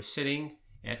that we were sitting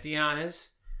at Diana's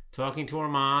talking to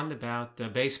Armand about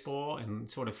baseball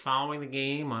and sort of following the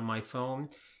game on my phone.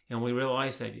 And we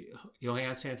realized that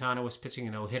Johan Santana was pitching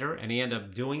a no-hitter, and he ended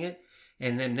up doing it.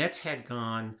 And the Mets had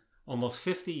gone almost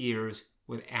 50 years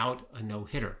without a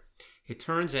no-hitter. It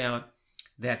turns out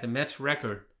that the Mets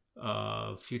record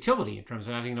of futility in terms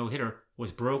of having a no-hitter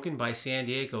was broken by San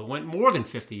Diego. It went more than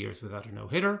 50 years without a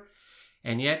no-hitter,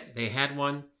 and yet they had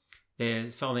one.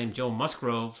 There's a fellow named Joe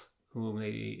Musgrove, whom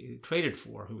they traded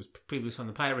for, who was previously on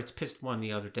the Pirates, pitched one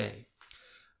the other day.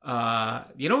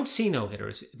 You don't see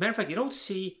no-hitters. As a matter of fact, you don't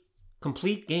see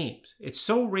complete games. It's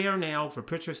so rare now for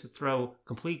pitchers to throw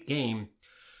complete game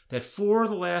that 4 of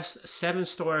the last 7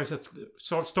 starters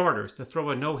to throw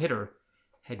a no-hitter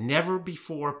had never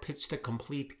before pitched a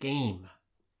complete game.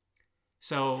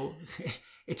 So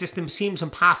it just seems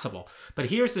impossible. But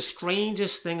here's the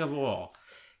strangest thing of all.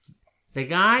 The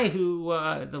guy who,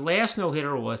 the last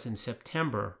no-hitter was in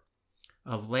September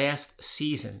of last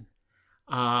season.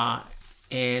 And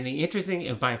the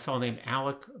interesting, by a fellow named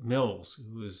Alec Mills,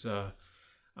 who was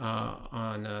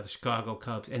on the Chicago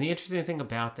Cubs. And the interesting thing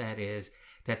about that is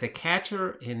that the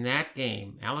catcher in that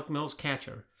game, Alec Mills'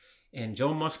 catcher, and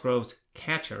Joe Musgrove's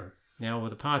catcher, now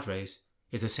with the Padres,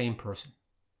 is the same person.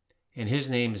 And his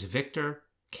name is Victor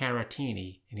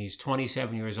Caratini, and he's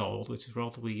 27 years old, which is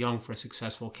relatively young for a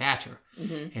successful catcher.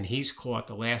 Mm-hmm. And he's caught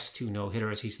the last 2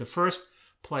 no-hitters. He's the first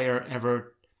player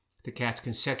ever to catch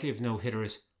consecutive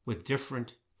no-hitters with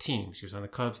different teams. He was on the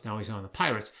Cubs, now he's on the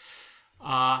Pirates.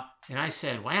 And I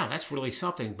said, wow, that's really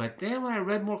something. But then when I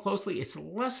read more closely, it's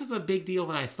less of a big deal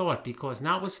than I thought, because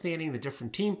notwithstanding the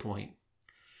different team point,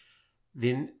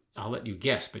 then I'll let you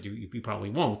guess, but you probably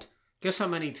won't. Guess how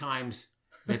many times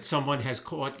that someone has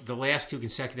caught the last 2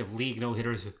 consecutive league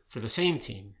no-hitters for the same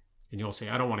team? And you'll say,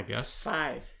 I don't want to guess.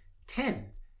 5. 10.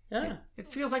 Yeah. It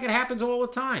feels like it happens all the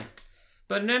time.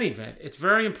 But in any event, it's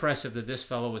very impressive that this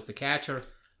fellow was the catcher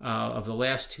of the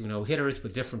last 2 no-hitters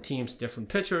with different teams, different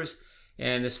pitchers.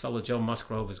 And this fellow, Joe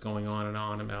Musgrove, is going on and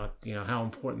on about, how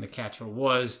important the catcher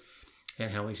was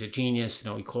and how he's a genius.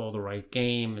 He called the right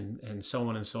game and so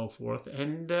on and so forth.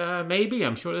 And maybe,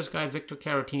 I'm sure this guy, Victor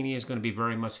Caratini, is going to be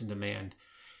very much in demand,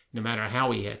 no matter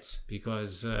how he hits.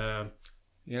 Because,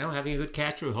 having a good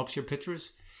catcher who helps your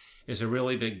pitchers is a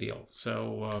really big deal.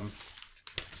 So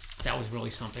that was really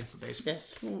something for baseball.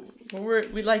 Yes. Well,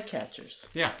 we like catchers.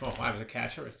 Yeah. Well, I was a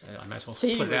catcher. I might as well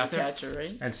Sadie put it out there. Sadie was a catcher,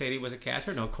 right? And Sadie was a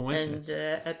catcher. No coincidence.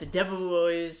 And at the Devil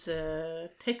Boys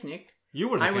picnic, you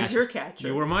were the catcher. I was your catcher.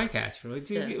 You were my catcher.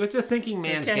 It's a thinking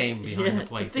man's game behind the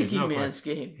plate. It's a thinking man's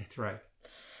game. That's right.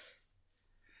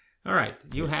 All right.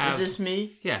 You have... Is this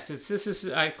me? Yes. This is...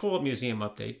 I call it museum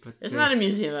update, but... It's not a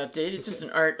museum update. It's just an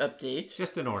art update.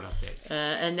 Just an art update.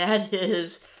 And that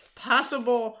is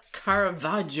possible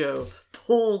Caravaggio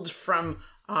pulled from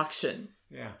auction.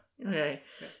 Yeah. Okay.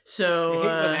 So... when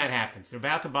that happens. They're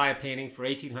about to buy a painting for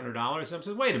 $1,800. I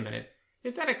said, wait a minute.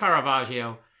 Is that a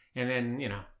Caravaggio? And then,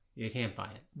 you can't buy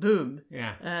it. Boom.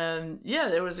 Yeah.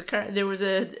 There was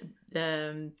a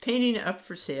painting up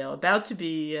for sale, about to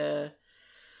be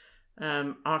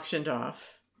auctioned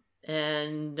off,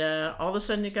 and all of a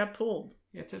sudden it got pulled.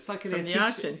 It's like an from the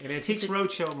auction. Antiques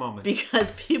Roadshow moment.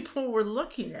 Because people were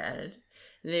looking at it.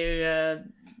 They,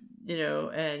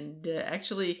 and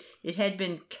actually it had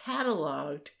been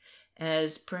cataloged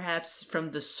as perhaps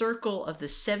from the circle of the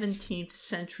 17th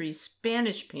century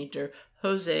Spanish painter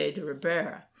Jose de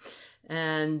Ribera.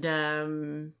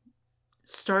 And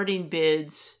starting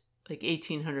bids like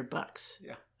 $1,800.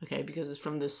 Yeah. Okay, because it's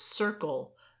from the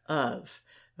circle of,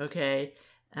 okay.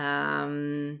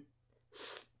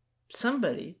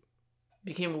 Somebody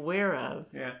became aware of,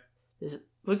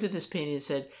 looked at this painting and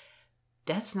said,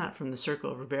 that's not from the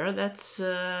circle of Ribera. That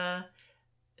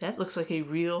looks like a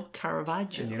real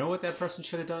Caravaggio. And you know what that person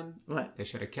should have done? What? They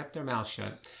should have kept their mouth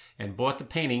shut and bought the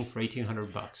painting for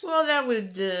 $1,800. Well, that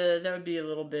would be a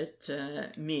little bit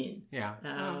mean. Yeah.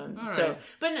 All So, right.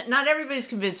 but not everybody's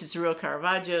convinced it's a real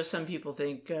Caravaggio. Some people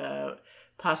think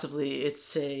possibly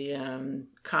it's a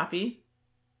copy.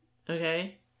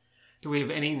 Okay. Do we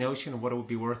have any notion of what it would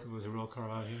be worth if it was a real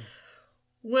Caravaggio?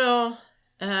 Well,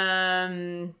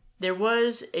 there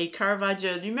was a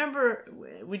Caravaggio. Do you remember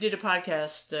we did a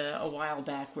podcast a while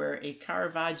back where a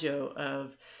Caravaggio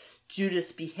of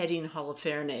Judith beheading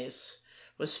Holofernes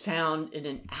was found in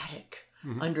an attic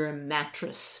under a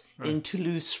mattress in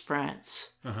Toulouse,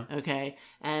 France. Okay,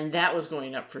 and that was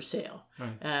going up for sale.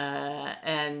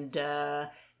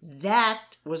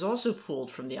 That was also pulled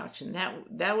from the auction.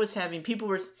 That was having, people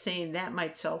were saying that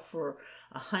might sell for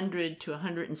 100 to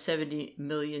 170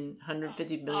 million,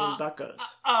 150 million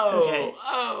buckos.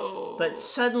 But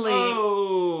suddenly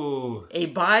a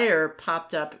buyer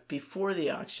popped up before the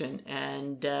auction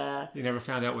and you never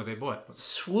found out what they bought.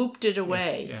 Swooped it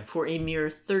away for a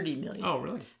mere 30 million. Oh,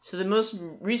 really? So the most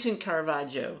recent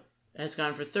Caravaggio has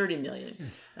gone for 30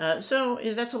 million. So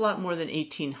that's a lot more than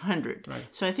 1,800. Right.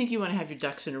 So I think you want to have your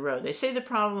ducks in a row. They say the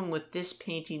problem with this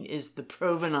painting is the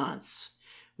provenance,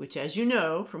 which, as you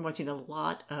know, from watching a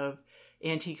lot of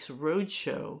Antiques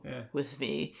Roadshow with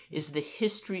me, is the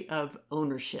history of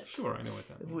ownership. Sure, I know what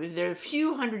that means. There are a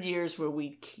few hundred years where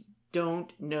we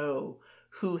don't know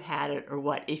who had it or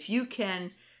what. If you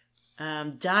can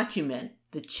document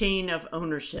the chain of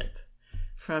ownership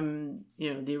from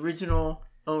the original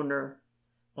owner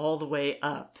all the way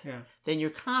up, then you're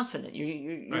confident.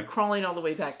 You're crawling all the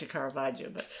way back to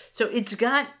Caravaggio. So it's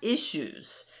got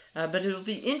issues, but it'll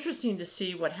be interesting to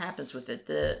see what happens with it.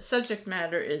 The subject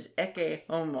matter is Ecce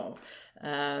Homo.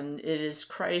 It is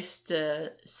Christ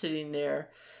sitting there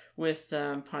with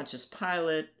Pontius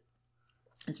Pilate.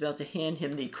 It's about to hand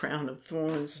him the crown of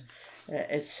thorns,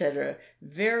 etc.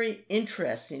 Very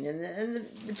interesting. And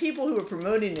the people who are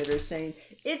promoting it are saying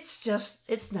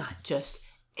it's not just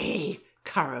a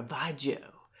Caravaggio.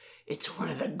 It's one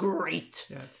of the great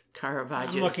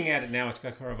Caravaggios. I'm looking at it now. It's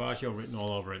got Caravaggio written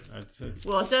all over it.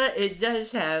 Well, it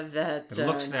does have that. It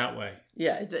looks that way.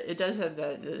 Yeah, it does have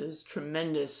that. This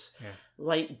tremendous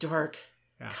light dark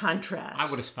contrast. I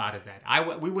would have spotted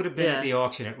that. We would have been at the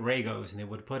auction at Rago's, and they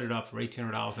would have put it up for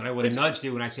 $1,800, and I would have nudged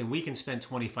you, and I said, "We can spend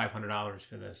 $2,500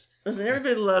 for this." Listen,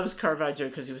 everybody loves Caravaggio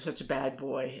because he was such a bad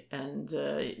boy, and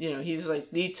he's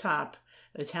like the top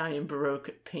Italian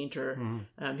Baroque painter.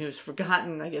 He was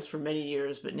forgotten, I guess, for many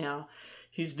years, but now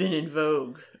he's been in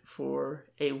vogue for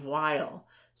a while.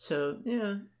 So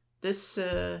this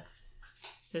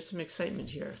there's some excitement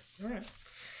here.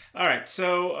 All right.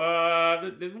 So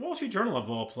the Wall Street Journal, of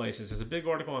all places, has a big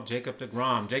article on Jacob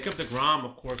deGrom. Jacob deGrom,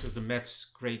 of course, was the Mets'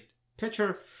 great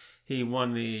pitcher. He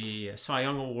won the Cy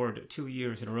Young Award 2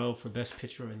 years in a row for best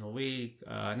pitcher in the league.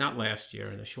 Not last year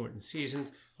in the shortened season,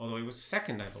 although he was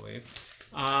second, I believe.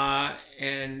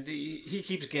 And he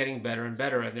keeps getting better and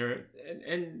better.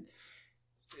 And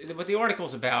what the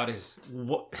article's about is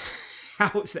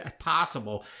how is that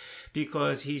possible?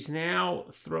 Because he's now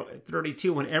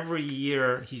 32, and every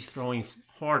year he's throwing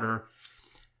harder,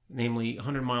 namely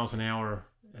 100 miles an hour,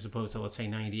 as opposed to, let's say,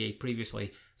 98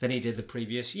 previously, than he did the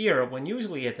previous year, when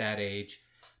usually at that age,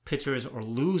 pitchers are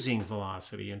losing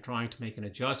velocity and trying to make an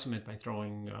adjustment by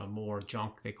throwing more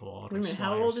junk, they call it. Wait a minute,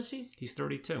 how old is he? He's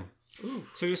 32.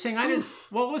 Oof. So you're saying I didn't...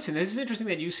 Well, listen, this is interesting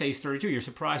that you say he's 32. You're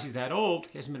surprised he's that old.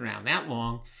 He hasn't been around that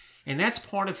long. And that's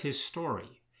part of his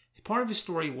story. Part of his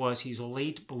story was he's a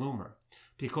late bloomer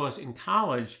because in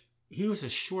college, he was a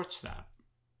shortstop.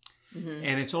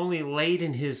 And it's only late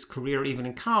in his career, even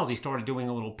in college, he started doing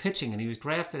a little pitching, and he was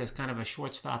drafted as kind of a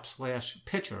shortstop /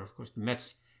 pitcher. Of course, the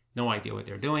Mets, no idea what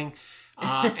they're doing.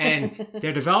 And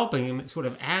they're developing him sort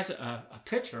of as a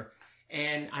pitcher.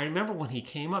 And I remember when he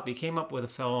came up with a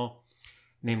fellow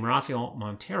named Rafael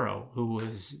Montero, who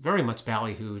was very much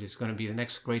ballyhooed, is going to be the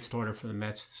next great starter for the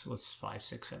Mets. This was 5,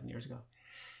 6, 7 years ago.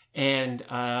 And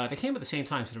they came at the same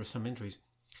time, so there were some injuries.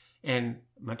 And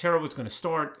Montero was going to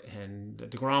start, and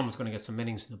DeGrom was going to get some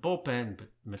innings in the bullpen, but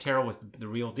Montero was the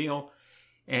real deal.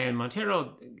 And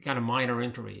Montero got a minor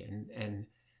injury, and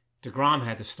DeGrom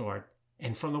had to start.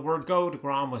 And from the word go,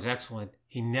 DeGrom was excellent.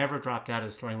 He never dropped out of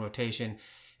his throwing rotation,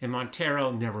 and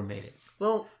Montero never made it.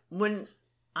 Well, when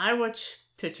I watch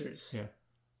pitchers,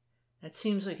 that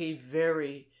seems like a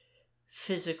very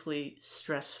physically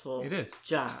stressful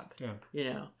job. Yeah.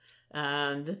 You know,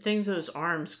 the things those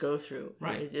arms go through.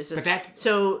 Right.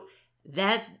 So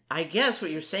that, I guess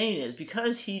what you're saying is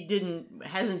because he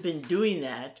hasn't been doing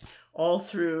that all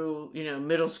through, you know,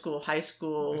 middle school, high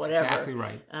school, That's whatever. Exactly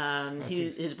right.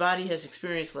 His body has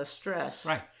experienced less stress.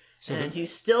 Right. So and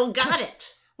he's still got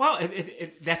it. Well,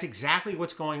 that's exactly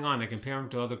what's going on. I compare him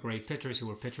to other great pitchers who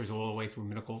were pitchers all the way through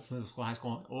middle school, high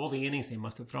school. All the innings they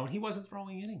must have thrown. He wasn't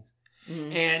throwing innings.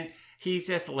 Mm-hmm. And he's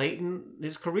just late in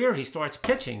his career. He starts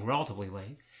pitching relatively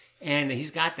late. And he's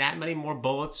got that many more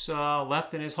bullets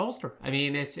left in his holster. I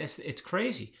mean, it's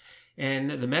crazy.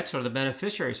 And the Mets are the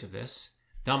beneficiaries of this.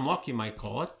 Dumb luck, you might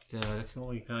call it. That's the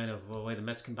only kind of way the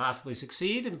Mets can possibly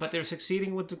succeed. But they're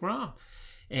succeeding with DeGrom.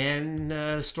 And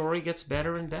the story gets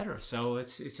better and better. So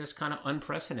it's just kind of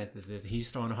unprecedented that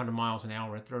he's throwing 100 miles an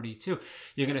hour at 32.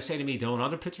 You're going to say to me, don't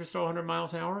other pitchers throw 100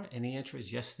 miles an hour? And the answer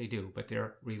is yes, they do. But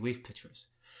they're relief pitchers.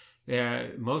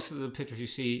 Most of the pitchers you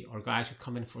see are guys who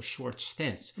come in for short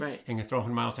stints and can throw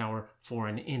 100 miles an hour for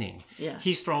an inning. Yeah.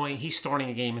 He's starting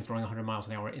a game and throwing 100 miles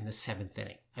an hour in the 7th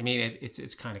inning. I mean,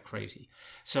 it's kind of crazy.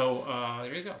 So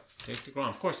there you go, Jake DeGrom.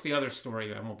 Of course, the other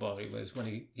story I won't bother you was when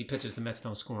he pitches, the Mets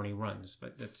don't score any runs,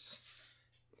 but it's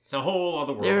a whole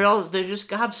other world. They're just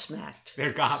gobsmacked.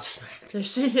 They're gobsmacked. They're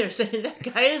sitting there saying that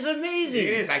guy is amazing.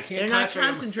 It is. I can't. They're not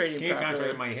concentrating properly. Can't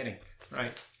concentrate on my hitting.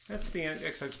 Right. That's the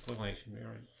explanation. Right.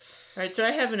 All right. So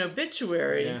I have an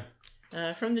obituary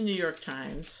from the New York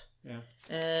Times. Yeah.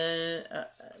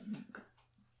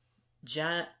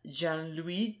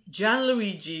 Gianluigi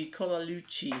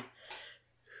Colalucci,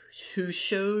 who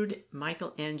showed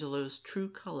Michelangelo's true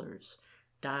colors,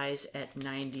 dies at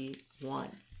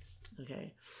 91.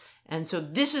 Okay. And so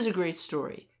this is a great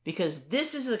story because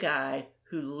this is the guy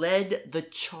who led the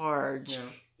charge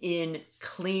in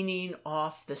cleaning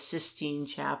off the Sistine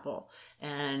Chapel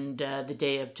and the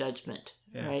Day of Judgment.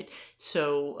 Yeah. Right.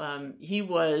 So he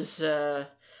was...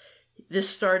 This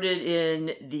started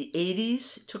in the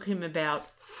 80s. It took him about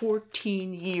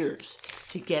 14 years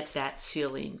to get that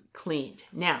ceiling cleaned.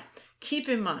 Now, keep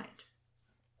in mind,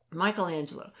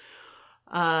 Michelangelo.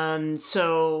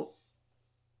 So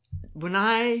when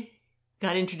I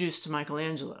got introduced to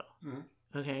Michelangelo,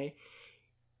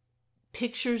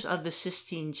 pictures of the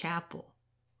Sistine Chapel,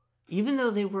 even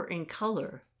though they were in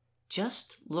color,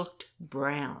 just looked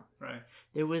brown. Right.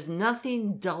 There was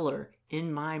nothing duller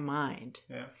in my mind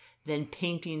than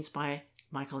paintings by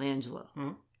Michelangelo.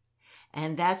 Mm-hmm.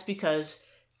 And that's because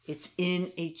it's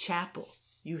in a chapel.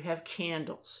 You have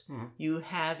candles. Mm-hmm. You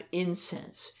have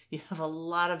incense. You have a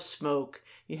lot of smoke.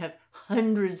 You have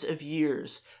hundreds of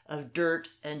years of dirt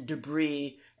and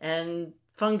debris and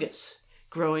fungus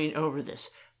growing over this.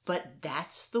 But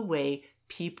that's the way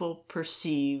people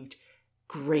perceived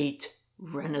great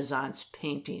Renaissance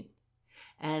painting.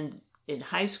 And in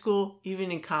high school,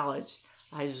 even in college,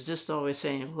 I was just always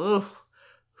saying, oh,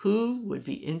 who would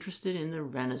be interested in the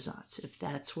Renaissance if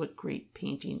that's what great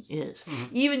painting is? Mm-hmm.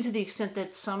 Even to the extent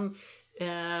that some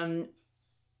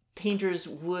painters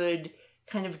would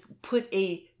kind of put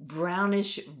a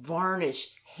brownish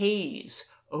varnish haze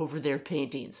over their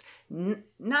paintings.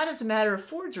 Not as a matter of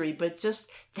forgery, but just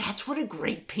that's what a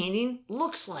great painting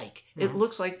looks like. Mm-hmm. It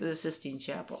looks like the Sistine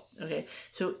Chapel. Okay,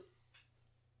 so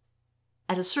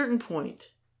at a certain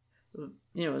point,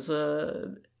 it was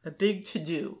a big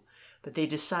to-do, but they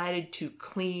decided to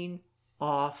clean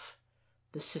off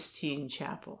the Sistine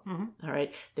Chapel. Mm-hmm. All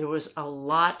right. There was a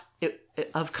lot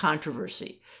of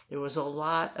controversy. There was a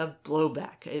lot of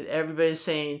blowback. Everybody's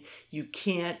saying you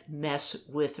can't mess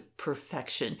with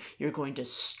perfection. You're going to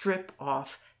strip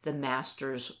off the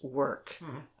master's work.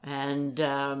 Mm-hmm. And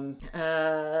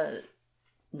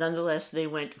nonetheless, they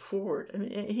went forward. I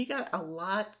mean, he got a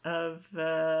lot of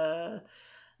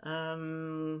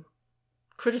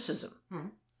criticism. Mm-hmm.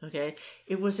 Okay,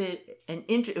 it was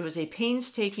a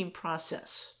painstaking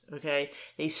process. Okay,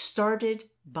 they started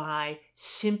by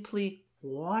simply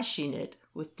washing it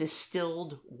with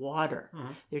distilled water.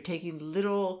 Mm-hmm. They're taking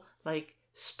little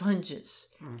sponges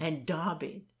and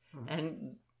daubing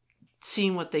and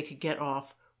seeing what they could get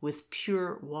off with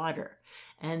pure water.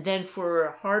 And then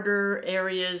for harder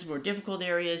areas, more difficult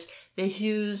areas, they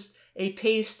used a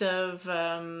paste of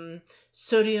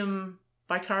sodium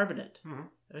bicarbonate. Mm-hmm.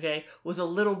 okay, with a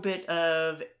little bit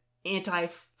of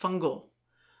antifungal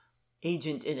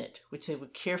agent in it, which they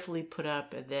would carefully put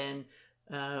up and then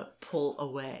pull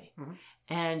away. Mm-hmm.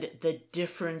 And the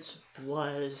difference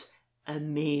was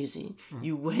amazing. Mm-hmm.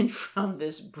 You went from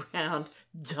this brown,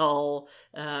 dull,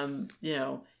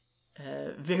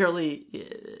 barely,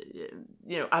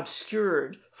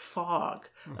 obscured fog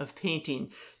of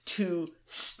painting to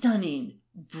stunning,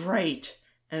 bright,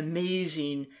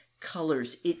 amazing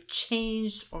colors. It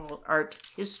changed all art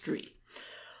history.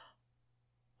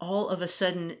 All of a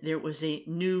sudden, there was a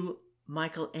new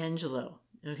Michelangelo.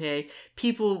 Okay,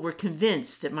 people were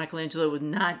convinced that Michelangelo was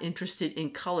not interested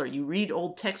in color. You read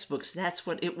old textbooks, that's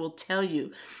what it will tell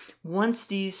you. Once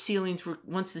the ceiling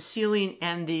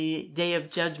and the Day of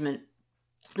Judgment,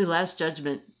 the Last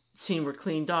Judgment scene were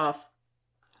cleaned off,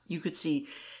 you could see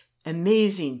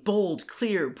amazing, bold,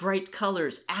 clear, bright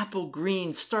colors, apple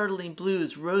green, startling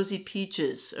blues, rosy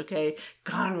peaches. Okay,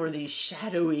 gone were these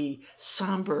shadowy,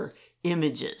 somber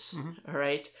images. Mm-hmm. All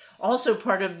right. Also,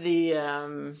 part of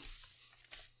the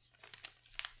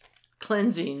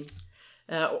cleansing,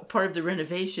 part of the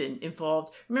renovation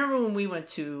involved. Remember when we went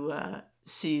to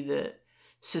see the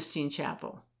Sistine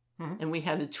Chapel, mm-hmm. and we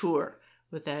had a tour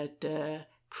with that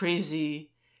crazy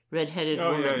redheaded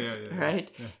woman,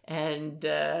 right? Yeah. And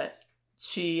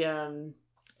she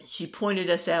pointed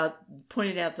out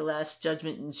the Last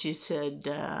Judgment, and she said,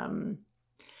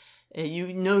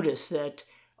 "You notice that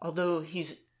although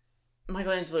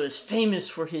Michelangelo is famous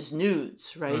for his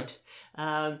nudes, right?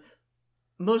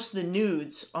 Most of the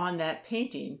nudes on that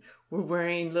painting were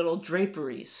wearing little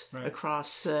draperies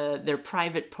across their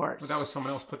private parts." Well, that was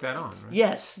someone else put that on, right?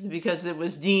 Yes, because it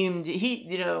was deemed he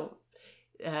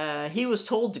was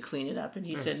told to clean it up, and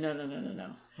he said,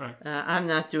 "No. Right. I'm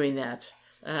not doing that."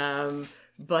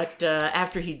 But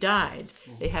after he died,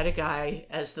 mm-hmm. they had a guy,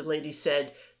 as the lady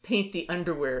said, paint the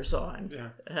underwears on,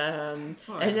 and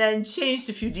then changed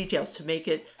a few details to make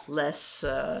it less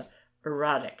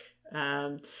erotic.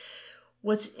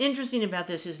 What's interesting about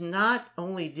this is not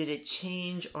only did it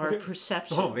change our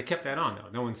perception. Oh, they kept that on,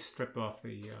 though. No one stripped off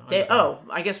the...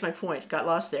 I guess my point got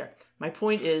lost there. My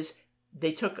point is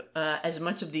they took as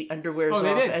much of the underwears off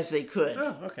as they could.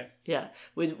 Oh, okay. Yeah,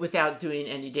 without doing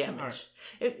any damage.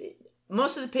 Right.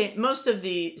 Most of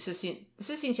the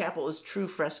Sistine Chapel is true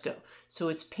fresco, so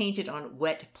it's painted on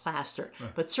wet plaster.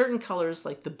 Right. But certain colors,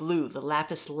 like the blue, the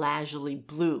lapis lazuli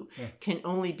blue, can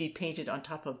only be painted on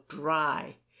top of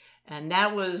dry. And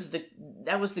that was the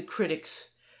critics'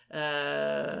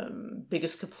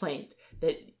 biggest complaint,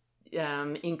 that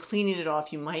in cleaning it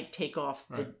off, you might take off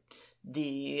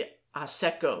the a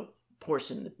secco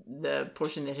portion, the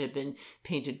portion that had been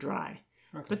painted dry.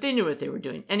 Okay. But they knew what they were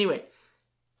doing. Anyway,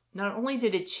 not only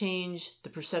did it change the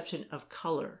perception of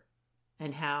color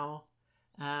and how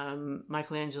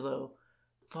Michelangelo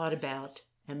thought about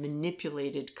and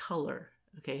manipulated color.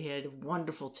 Okay, he had a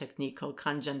wonderful technique called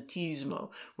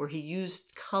cangiantismo, where he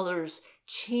used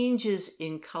changes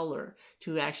in color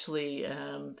to actually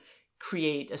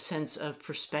create a sense of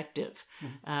perspective.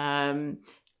 Mm-hmm.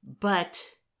 But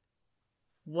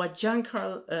what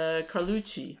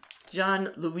Gianluigi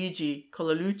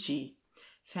Colucci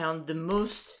found the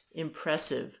most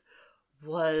impressive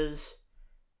was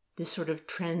this sort of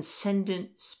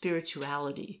transcendent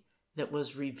spirituality that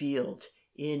was revealed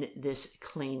in this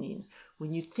cleaning.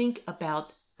 When you think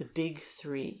about the big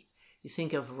three, you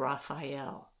think of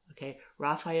Raphael. Okay,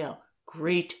 Raphael,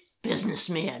 great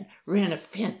businessman, ran a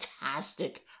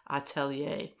fantastic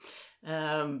atelier,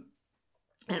 and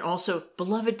also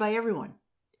beloved by everyone.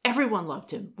 Everyone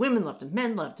loved him. Women loved him.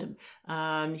 Men loved him.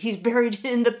 He's buried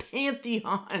in the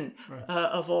Pantheon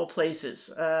of all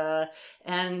places,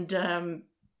 and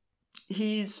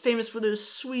he's famous for those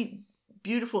sweet,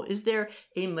 beautiful. Is there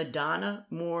a Madonna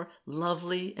more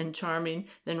lovely and charming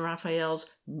than Raphael's?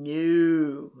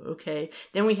 No. Okay.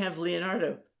 Then we have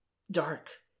Leonardo,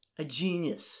 dark, a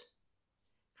genius,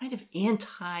 kind of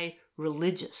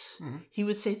anti-religious. Mm-hmm. He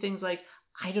would say things like,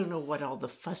 "I don't know what all the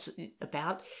fuss is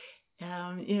about.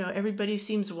 Everybody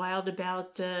seems wild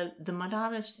about the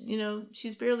Madonna.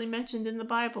 She's barely mentioned in the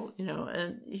Bible.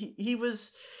 And he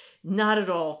was not at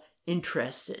all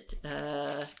interested."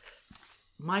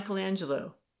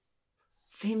 Michelangelo,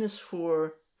 famous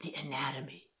for the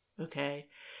anatomy, okay?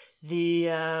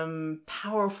 The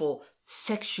powerful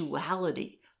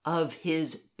sexuality of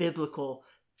his biblical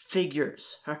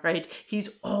figures, all right?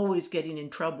 He's always getting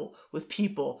in trouble with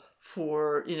people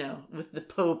for, with the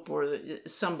Pope or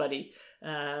somebody,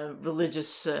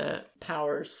 religious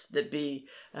powers that be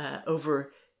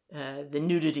over the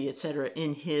nudity, etc.,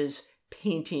 in his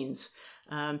paintings.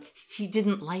 He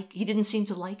didn't seem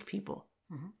to like people.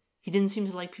 Mm-hmm. He didn't seem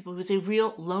to like people. He was a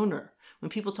real loner. When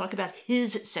people talk about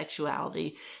his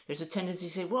sexuality, there's a tendency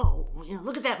to say, whoa,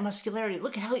 look at that muscularity.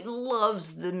 Look at how he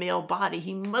loves the male body.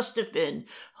 He must have been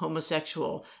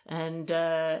homosexual. And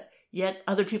yet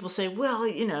other people say, well,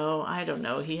 I don't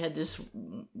know. He had this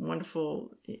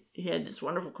wonderful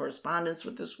correspondence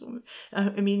with this woman.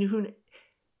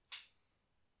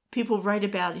 People write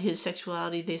about his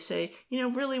sexuality. They say,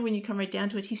 really, when you come right down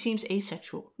to it, he seems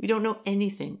asexual. We don't know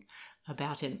anything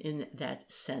about him in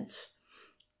that sense.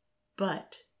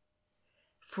 But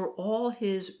for all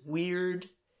his weird,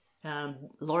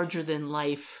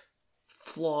 larger-than-life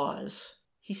flaws,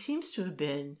 he seems to have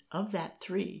been, of that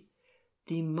three,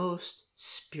 the most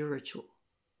spiritual.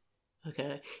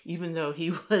 Okay? Even though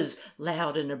he was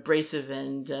loud and abrasive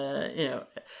and,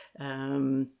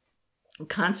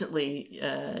 constantly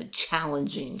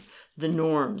challenging the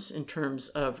norms in terms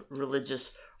of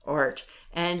religious art.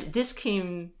 And this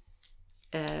came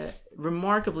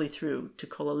remarkably through to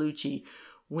Colallucci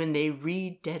when they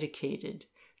rededicated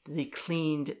the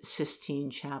cleaned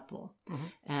Sistine Chapel. Mm-hmm.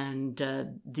 And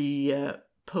the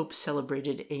Pope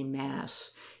celebrated a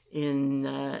Mass in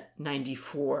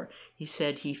 94. He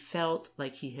said he felt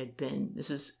like he had been,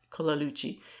 this is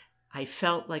Colallucci, I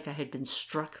felt like I had been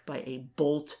struck by a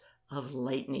bolt of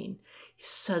lightning.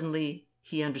 Suddenly,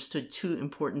 he understood two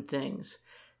important things: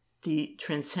 the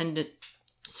transcendent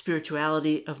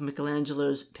spirituality of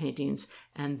Michelangelo's paintings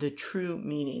and the true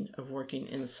meaning of working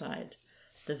inside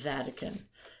the Vatican.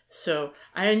 So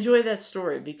I enjoy that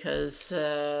story because,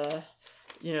 just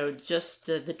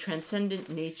the transcendent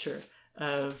nature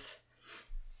of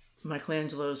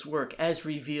Michelangelo's work as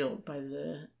revealed by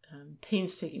the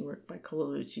painstaking work by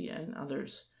Colallucci and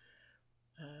others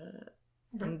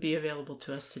wouldn't be available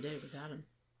to us today without him.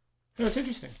 That's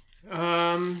interesting.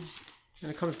 And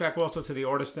it comes back also to the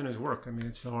artist and his work. I mean,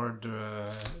 it's hard.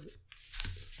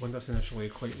 One doesn't necessarily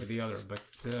equate with the other, but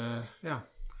yeah.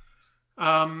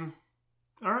 All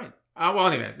right. Well,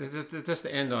 anyway, just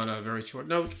to end on a very short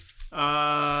note,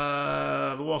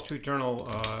 the Wall Street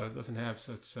Journal doesn't have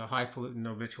such highfalutin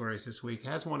obituaries this week. It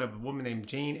has one of a woman named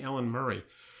Jane Ellen Murray.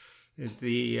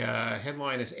 The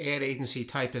headline is "Ad Agency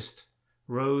Typist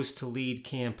Rose to Lead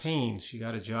Campaigns." She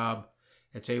got a job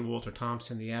at J. Walter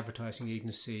Thompson, the advertising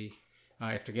agency,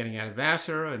 after getting out of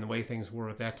Vassar. And the way things were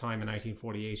at that time in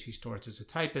 1948, she starts as a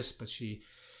typist, but she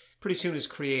pretty soon is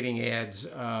creating ads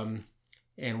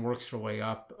and works her way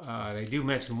up. They do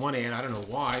mention one ad, I don't know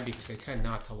why, because they tend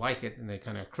not to like it and they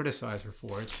kind of criticize her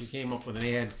for it. She came up with an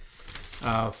ad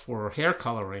for hair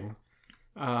coloring.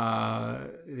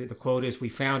 The quote is, "We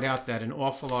found out that an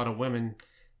awful lot of women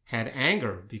had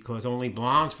anger because only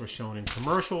blondes were shown in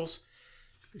commercials,"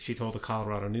 she told the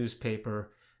Colorado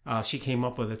newspaper. She came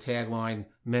up with a tagline,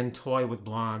 "Men toy with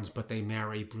blondes, but they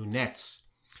marry brunettes."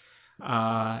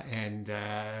 That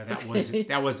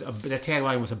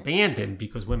tagline was abandoned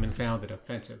because women found it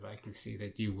offensive. I can see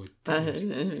that you would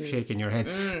shaking your head.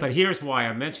 But here's why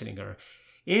I'm mentioning her.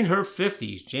 In her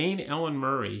 50s, Jane Ellen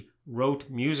Murray wrote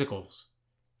musicals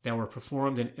that were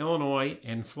performed in Illinois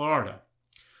and Florida.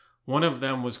 One of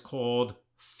them was called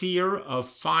Fear of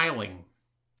Filing.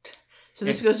 So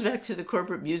this goes back to the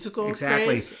corporate musical exactly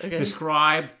craze? Okay.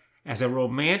 Described as a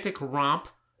romantic romp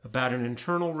about an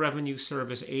Internal Revenue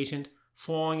Service agent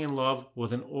falling in love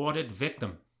with an audit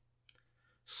victim.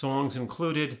 Songs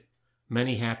included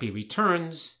Many Happy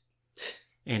Returns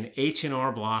and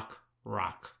H&R Block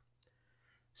Rock.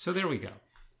 So there we go.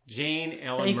 Jane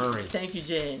Ellen Murray. Thank you,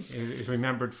 Jane. Is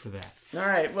remembered for that. All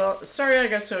right. Well, sorry I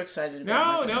got so excited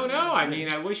about No. I mean,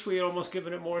 I wish we had almost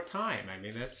given it more time. I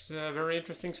mean, that's very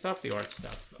interesting stuff, the art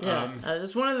stuff. Yeah.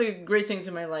 That's one of the great things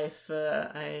in my life.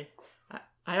 I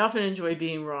often enjoy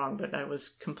being wrong, but I was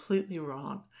completely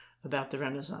wrong about the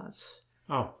Renaissance.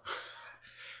 Oh.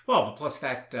 Well, but plus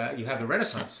that, you have the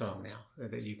Renaissance song now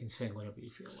that you can sing whenever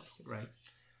you feel like it, right?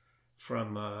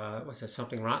 From, what's that,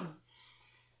 Something Rotten?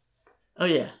 Oh,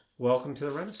 yeah. Welcome to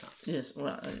the Renaissance. Yes,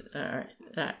 well, all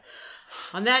right.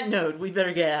 On that note, we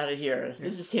better get out of here.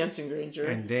 This is Tamsin Granger.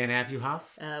 And Dan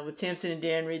Abuhoff. With Tamsin and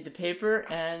Dan read the paper,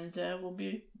 and we'll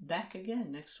be back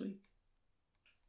again next week.